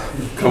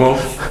 Come on.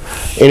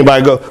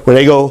 Anybody when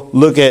they go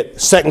look at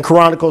 2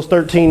 Chronicles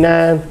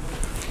 13:9,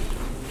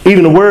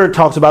 even the word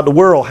talks about the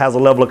world has a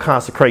level of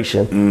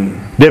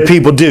consecration that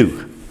people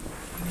do.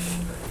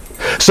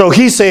 So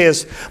he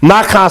says,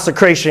 my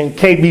consecration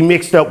can't be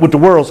mixed up with the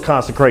world's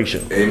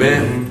consecration.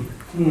 Amen.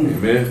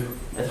 Amen.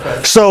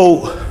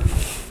 So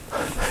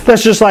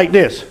that's just like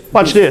this.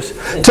 Watch this.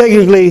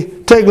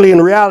 Technically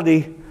in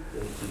reality,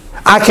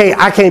 I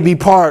can't be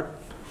part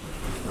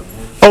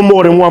of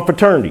more than one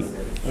fraternity.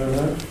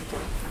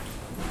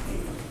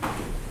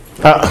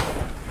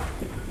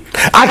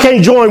 I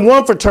can't join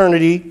one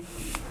fraternity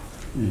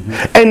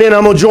and then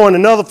I'm going to join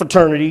another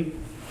fraternity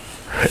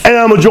and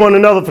I'm going to join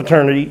another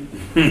fraternity.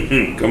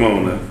 Come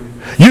on now.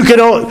 You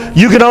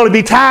can only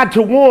be tied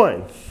to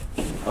one.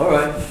 All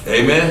right.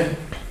 Amen.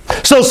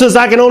 So since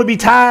I can only be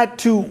tied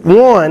to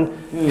one,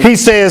 he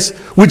says,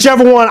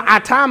 whichever one I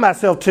tie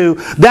myself to,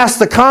 that's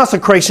the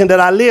consecration that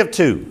I live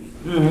to.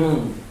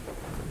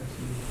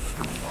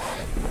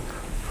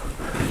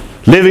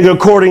 Living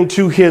according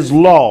to His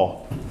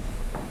law,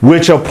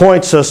 which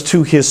appoints us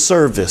to His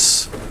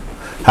service.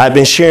 I've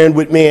been sharing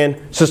with men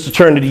since the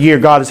turn of the year.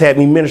 God has had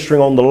me ministering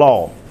on the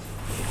law.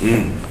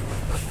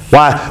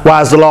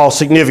 Why is the law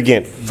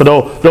significant? For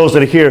those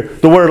that are here,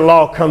 the word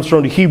law comes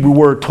from the Hebrew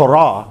word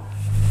Torah,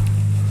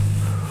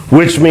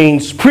 which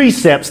means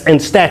precepts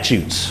and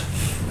statutes.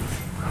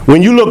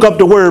 When you look up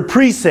the word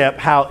precept,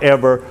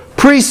 however,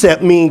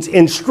 precept means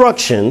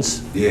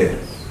instructions. Yes.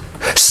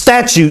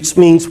 Statutes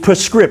means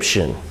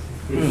prescription.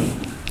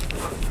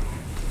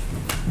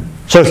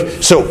 So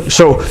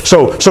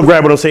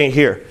grab what I'm saying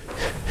here.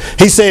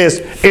 He says,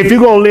 if you're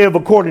going to live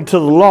according to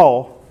the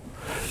law,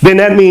 then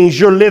that means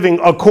you're living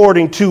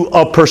according to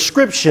a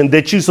prescription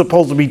that you're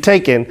supposed to be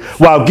taking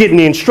while getting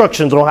the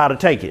instructions on how to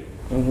take it.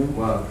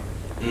 Wow.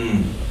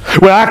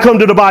 When I come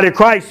to the body of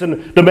Christ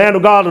and the man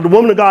of God or the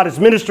woman of God is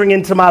ministering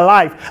into my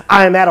life,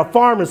 I am at a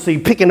pharmacy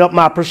picking up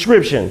my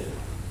prescription.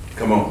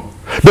 Come on.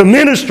 The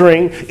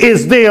ministering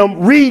is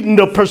them reading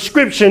the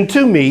prescription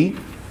to me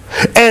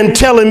and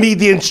telling me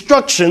the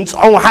instructions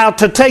on how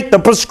to take the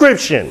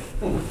prescription.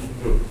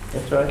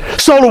 That's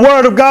right. So the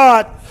Word of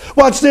God,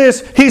 watch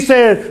this, he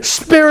said,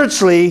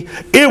 spiritually,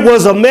 it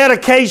was a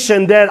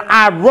medication that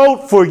I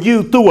wrote for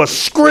you through a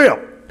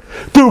script,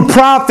 through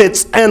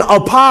prophets and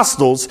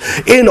apostles,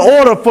 in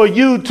order for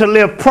you to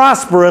live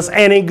prosperous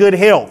and in good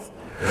health.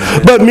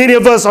 But many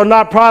of us are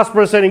not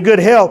prosperous and in good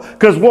health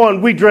because,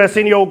 one, we dress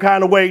any old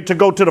kind of way to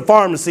go to the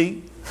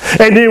pharmacy.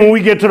 And then when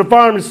we get to the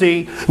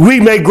pharmacy, we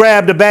may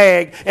grab the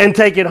bag and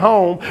take it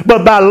home.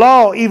 But by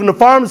law, even the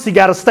pharmacy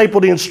got to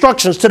staple the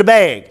instructions to the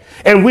bag.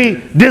 And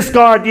we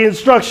discard the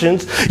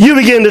instructions. You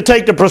begin to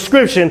take the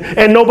prescription,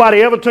 and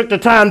nobody ever took the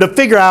time to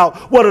figure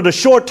out what are the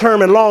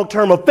short-term and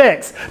long-term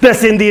effects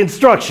that's in the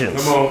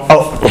instructions. Come on.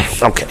 Oh,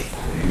 okay.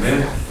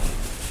 Amen.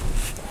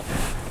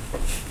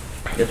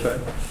 That's right.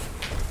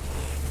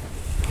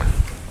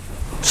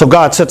 So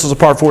God sets us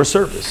apart for His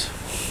service.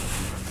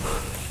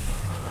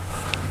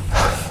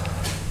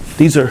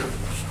 These are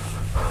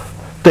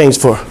things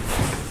for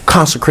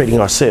consecrating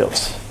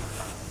ourselves.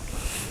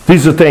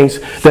 These are things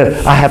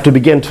that I have to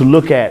begin to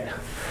look at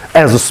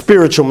as a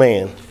spiritual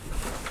man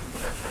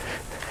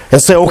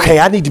and say, okay,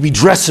 I need to be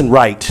dressing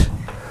right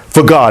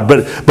for God.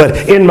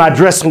 But in my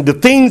dressing, the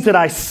things that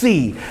I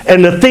see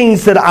and the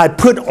things that I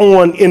put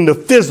on in the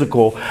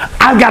physical,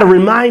 I've got to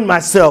remind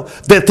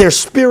myself that they're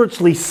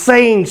spiritually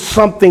saying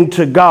something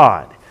to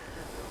God.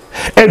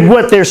 And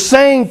what they're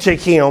saying to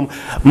Him,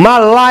 my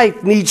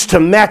life needs to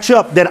match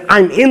up, that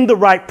I'm in the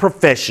right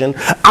profession,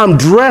 I'm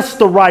dressed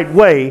the right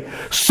way,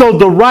 so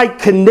the right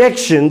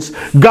connections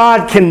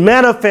God can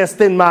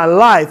manifest in my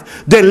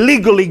life that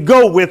legally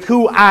go with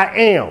who I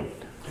am.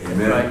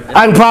 Amen.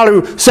 I can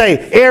probably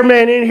say,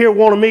 airman in here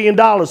want $1 million,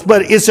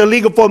 but it's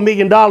illegal for $1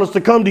 million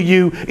to come to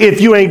you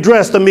if you ain't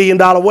dressed $1 million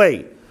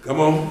way. Come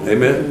on.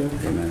 Amen.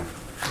 Amen.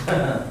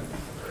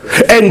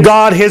 And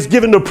God has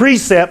given the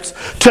precepts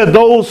to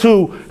those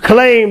who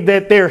claim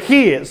that they're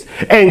His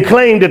and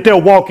claim that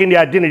they'll walk in the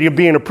identity of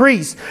being a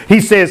priest. He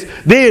says,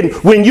 then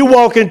when you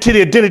walk into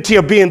the identity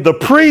of being the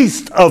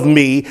priest of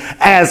me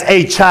as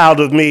a child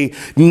of me,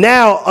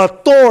 now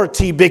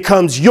authority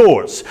becomes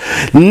yours.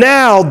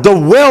 Now the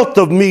wealth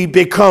of me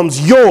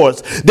becomes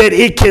yours, that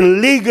it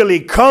can legally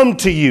come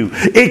to you.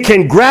 It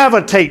can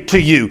gravitate to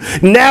you.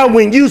 Now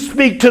when you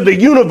speak to the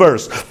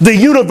universe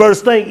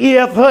think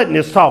E.F. Hutton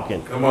is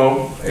talking. Come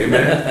on.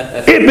 Amen.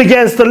 It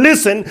begins to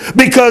listen,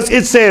 because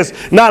it says,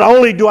 not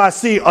only do I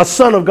see a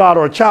son of God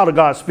or a child of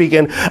God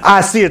speaking,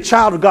 I see a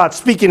child of God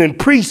speaking in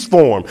priest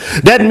form.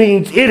 That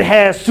means it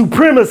has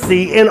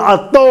supremacy and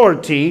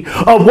authority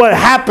of what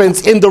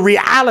happens in the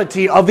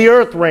reality of the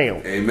earth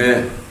realm.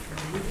 Amen.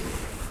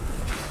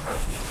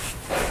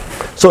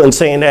 So in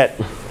saying that,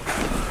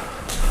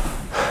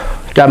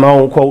 got my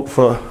own quote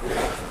for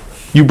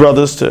you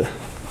brothers to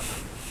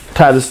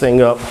tie this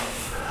thing up.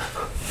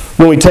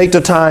 When we take the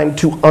time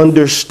to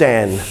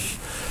understand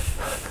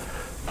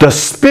the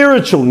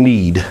spiritual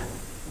need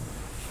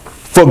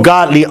for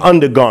godly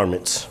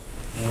undergarments,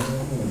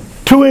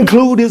 to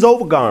include His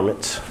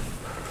overgarments,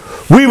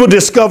 we will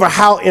discover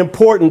how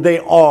important they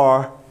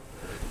are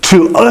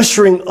to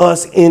ushering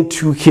us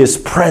into His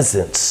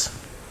presence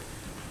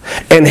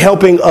and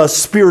helping us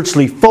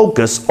spiritually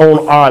focus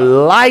on our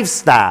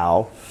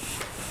lifestyle,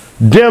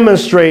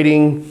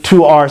 demonstrating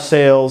to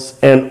ourselves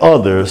and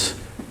others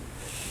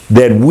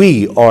that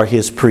we are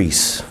His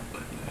priests.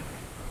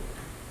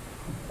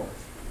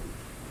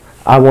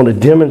 I want to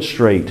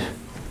demonstrate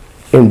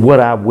in what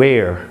I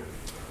wear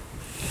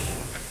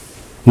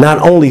not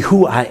only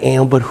who I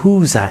am, but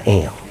whose I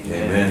am.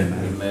 Amen.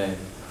 Amen.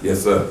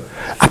 Yes, sir.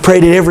 I pray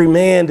that every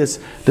man that's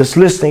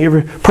listening,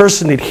 every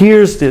person that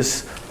hears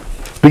this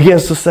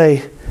begins to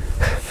say,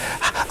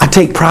 I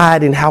take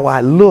pride in how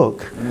I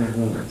look,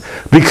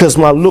 because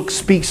my look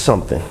speaks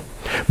something.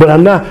 But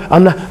I'm not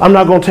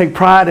going to take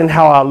pride in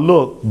how I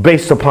look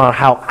based upon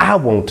how I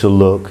want to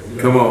look.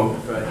 Come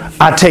on.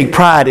 I take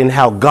pride in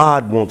how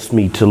God wants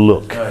me to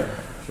look.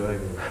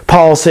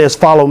 Paul says,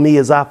 follow me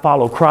as I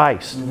follow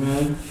Christ.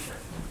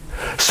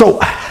 So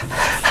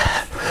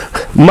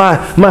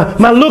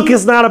my look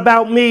is not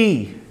about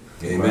me.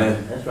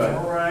 Amen. That's right.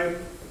 All right.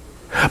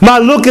 My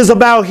look is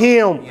about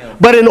Him.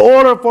 But in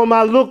order for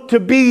my look to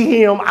be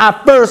Him, I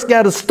first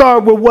got to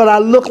start with what I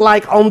look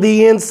like on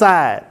the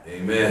inside.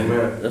 Amen.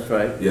 That's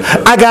right. Yes,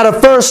 sir. I got to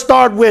first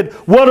start with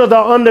what are the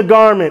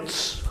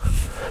undergarments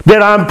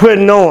that I'm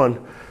putting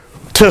on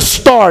to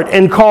start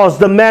and cause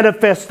the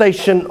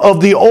manifestation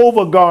of the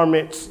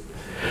overgarments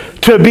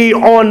to be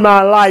on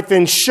my life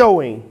and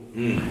showing.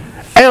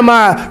 Am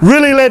I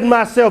really letting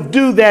myself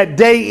do that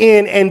day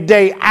in and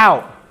day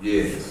out?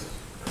 Yes.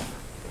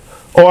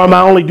 Or am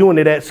I only doing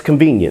it as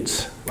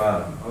convenience?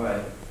 Wow. All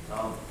right.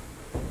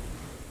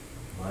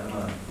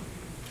 My.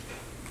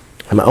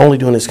 Am I only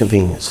doing it as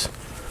convenience?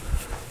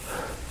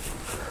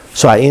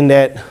 So I end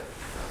that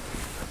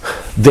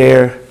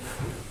there.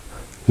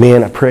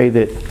 Man, I pray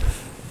that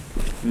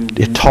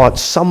it taught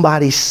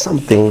somebody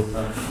something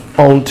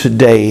on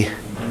today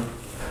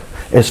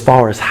as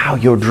far as how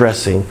you're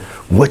dressing,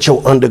 what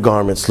your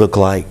undergarments look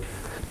like,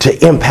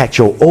 to impact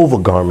your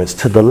overgarments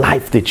to the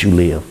life that you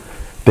live.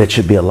 That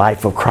should be a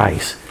life of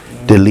Christ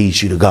that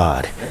leads you to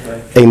God.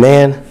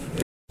 Amen.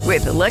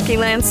 With the Lucky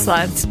Land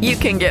Slots, you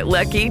can get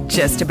lucky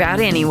just about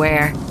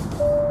anywhere.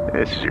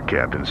 This is your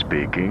captain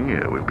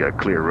speaking. We've got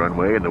clear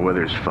runway and the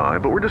weather's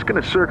fine, but we're just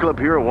going to circle up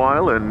here a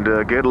while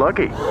and get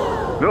lucky.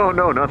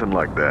 No, nothing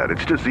like that.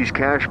 It's just these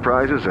cash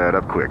prizes add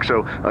up quick.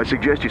 So I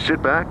suggest you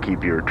sit back,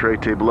 keep your tray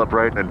table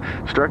upright, and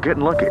start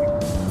getting lucky.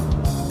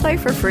 Play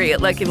for free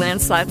at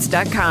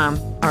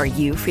LuckyLandSlots.com. Are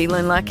you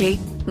feeling lucky?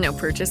 No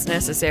purchase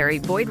necessary.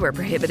 Void where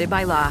prohibited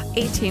by law.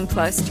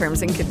 18+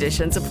 terms and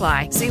conditions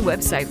apply. See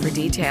website for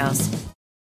details.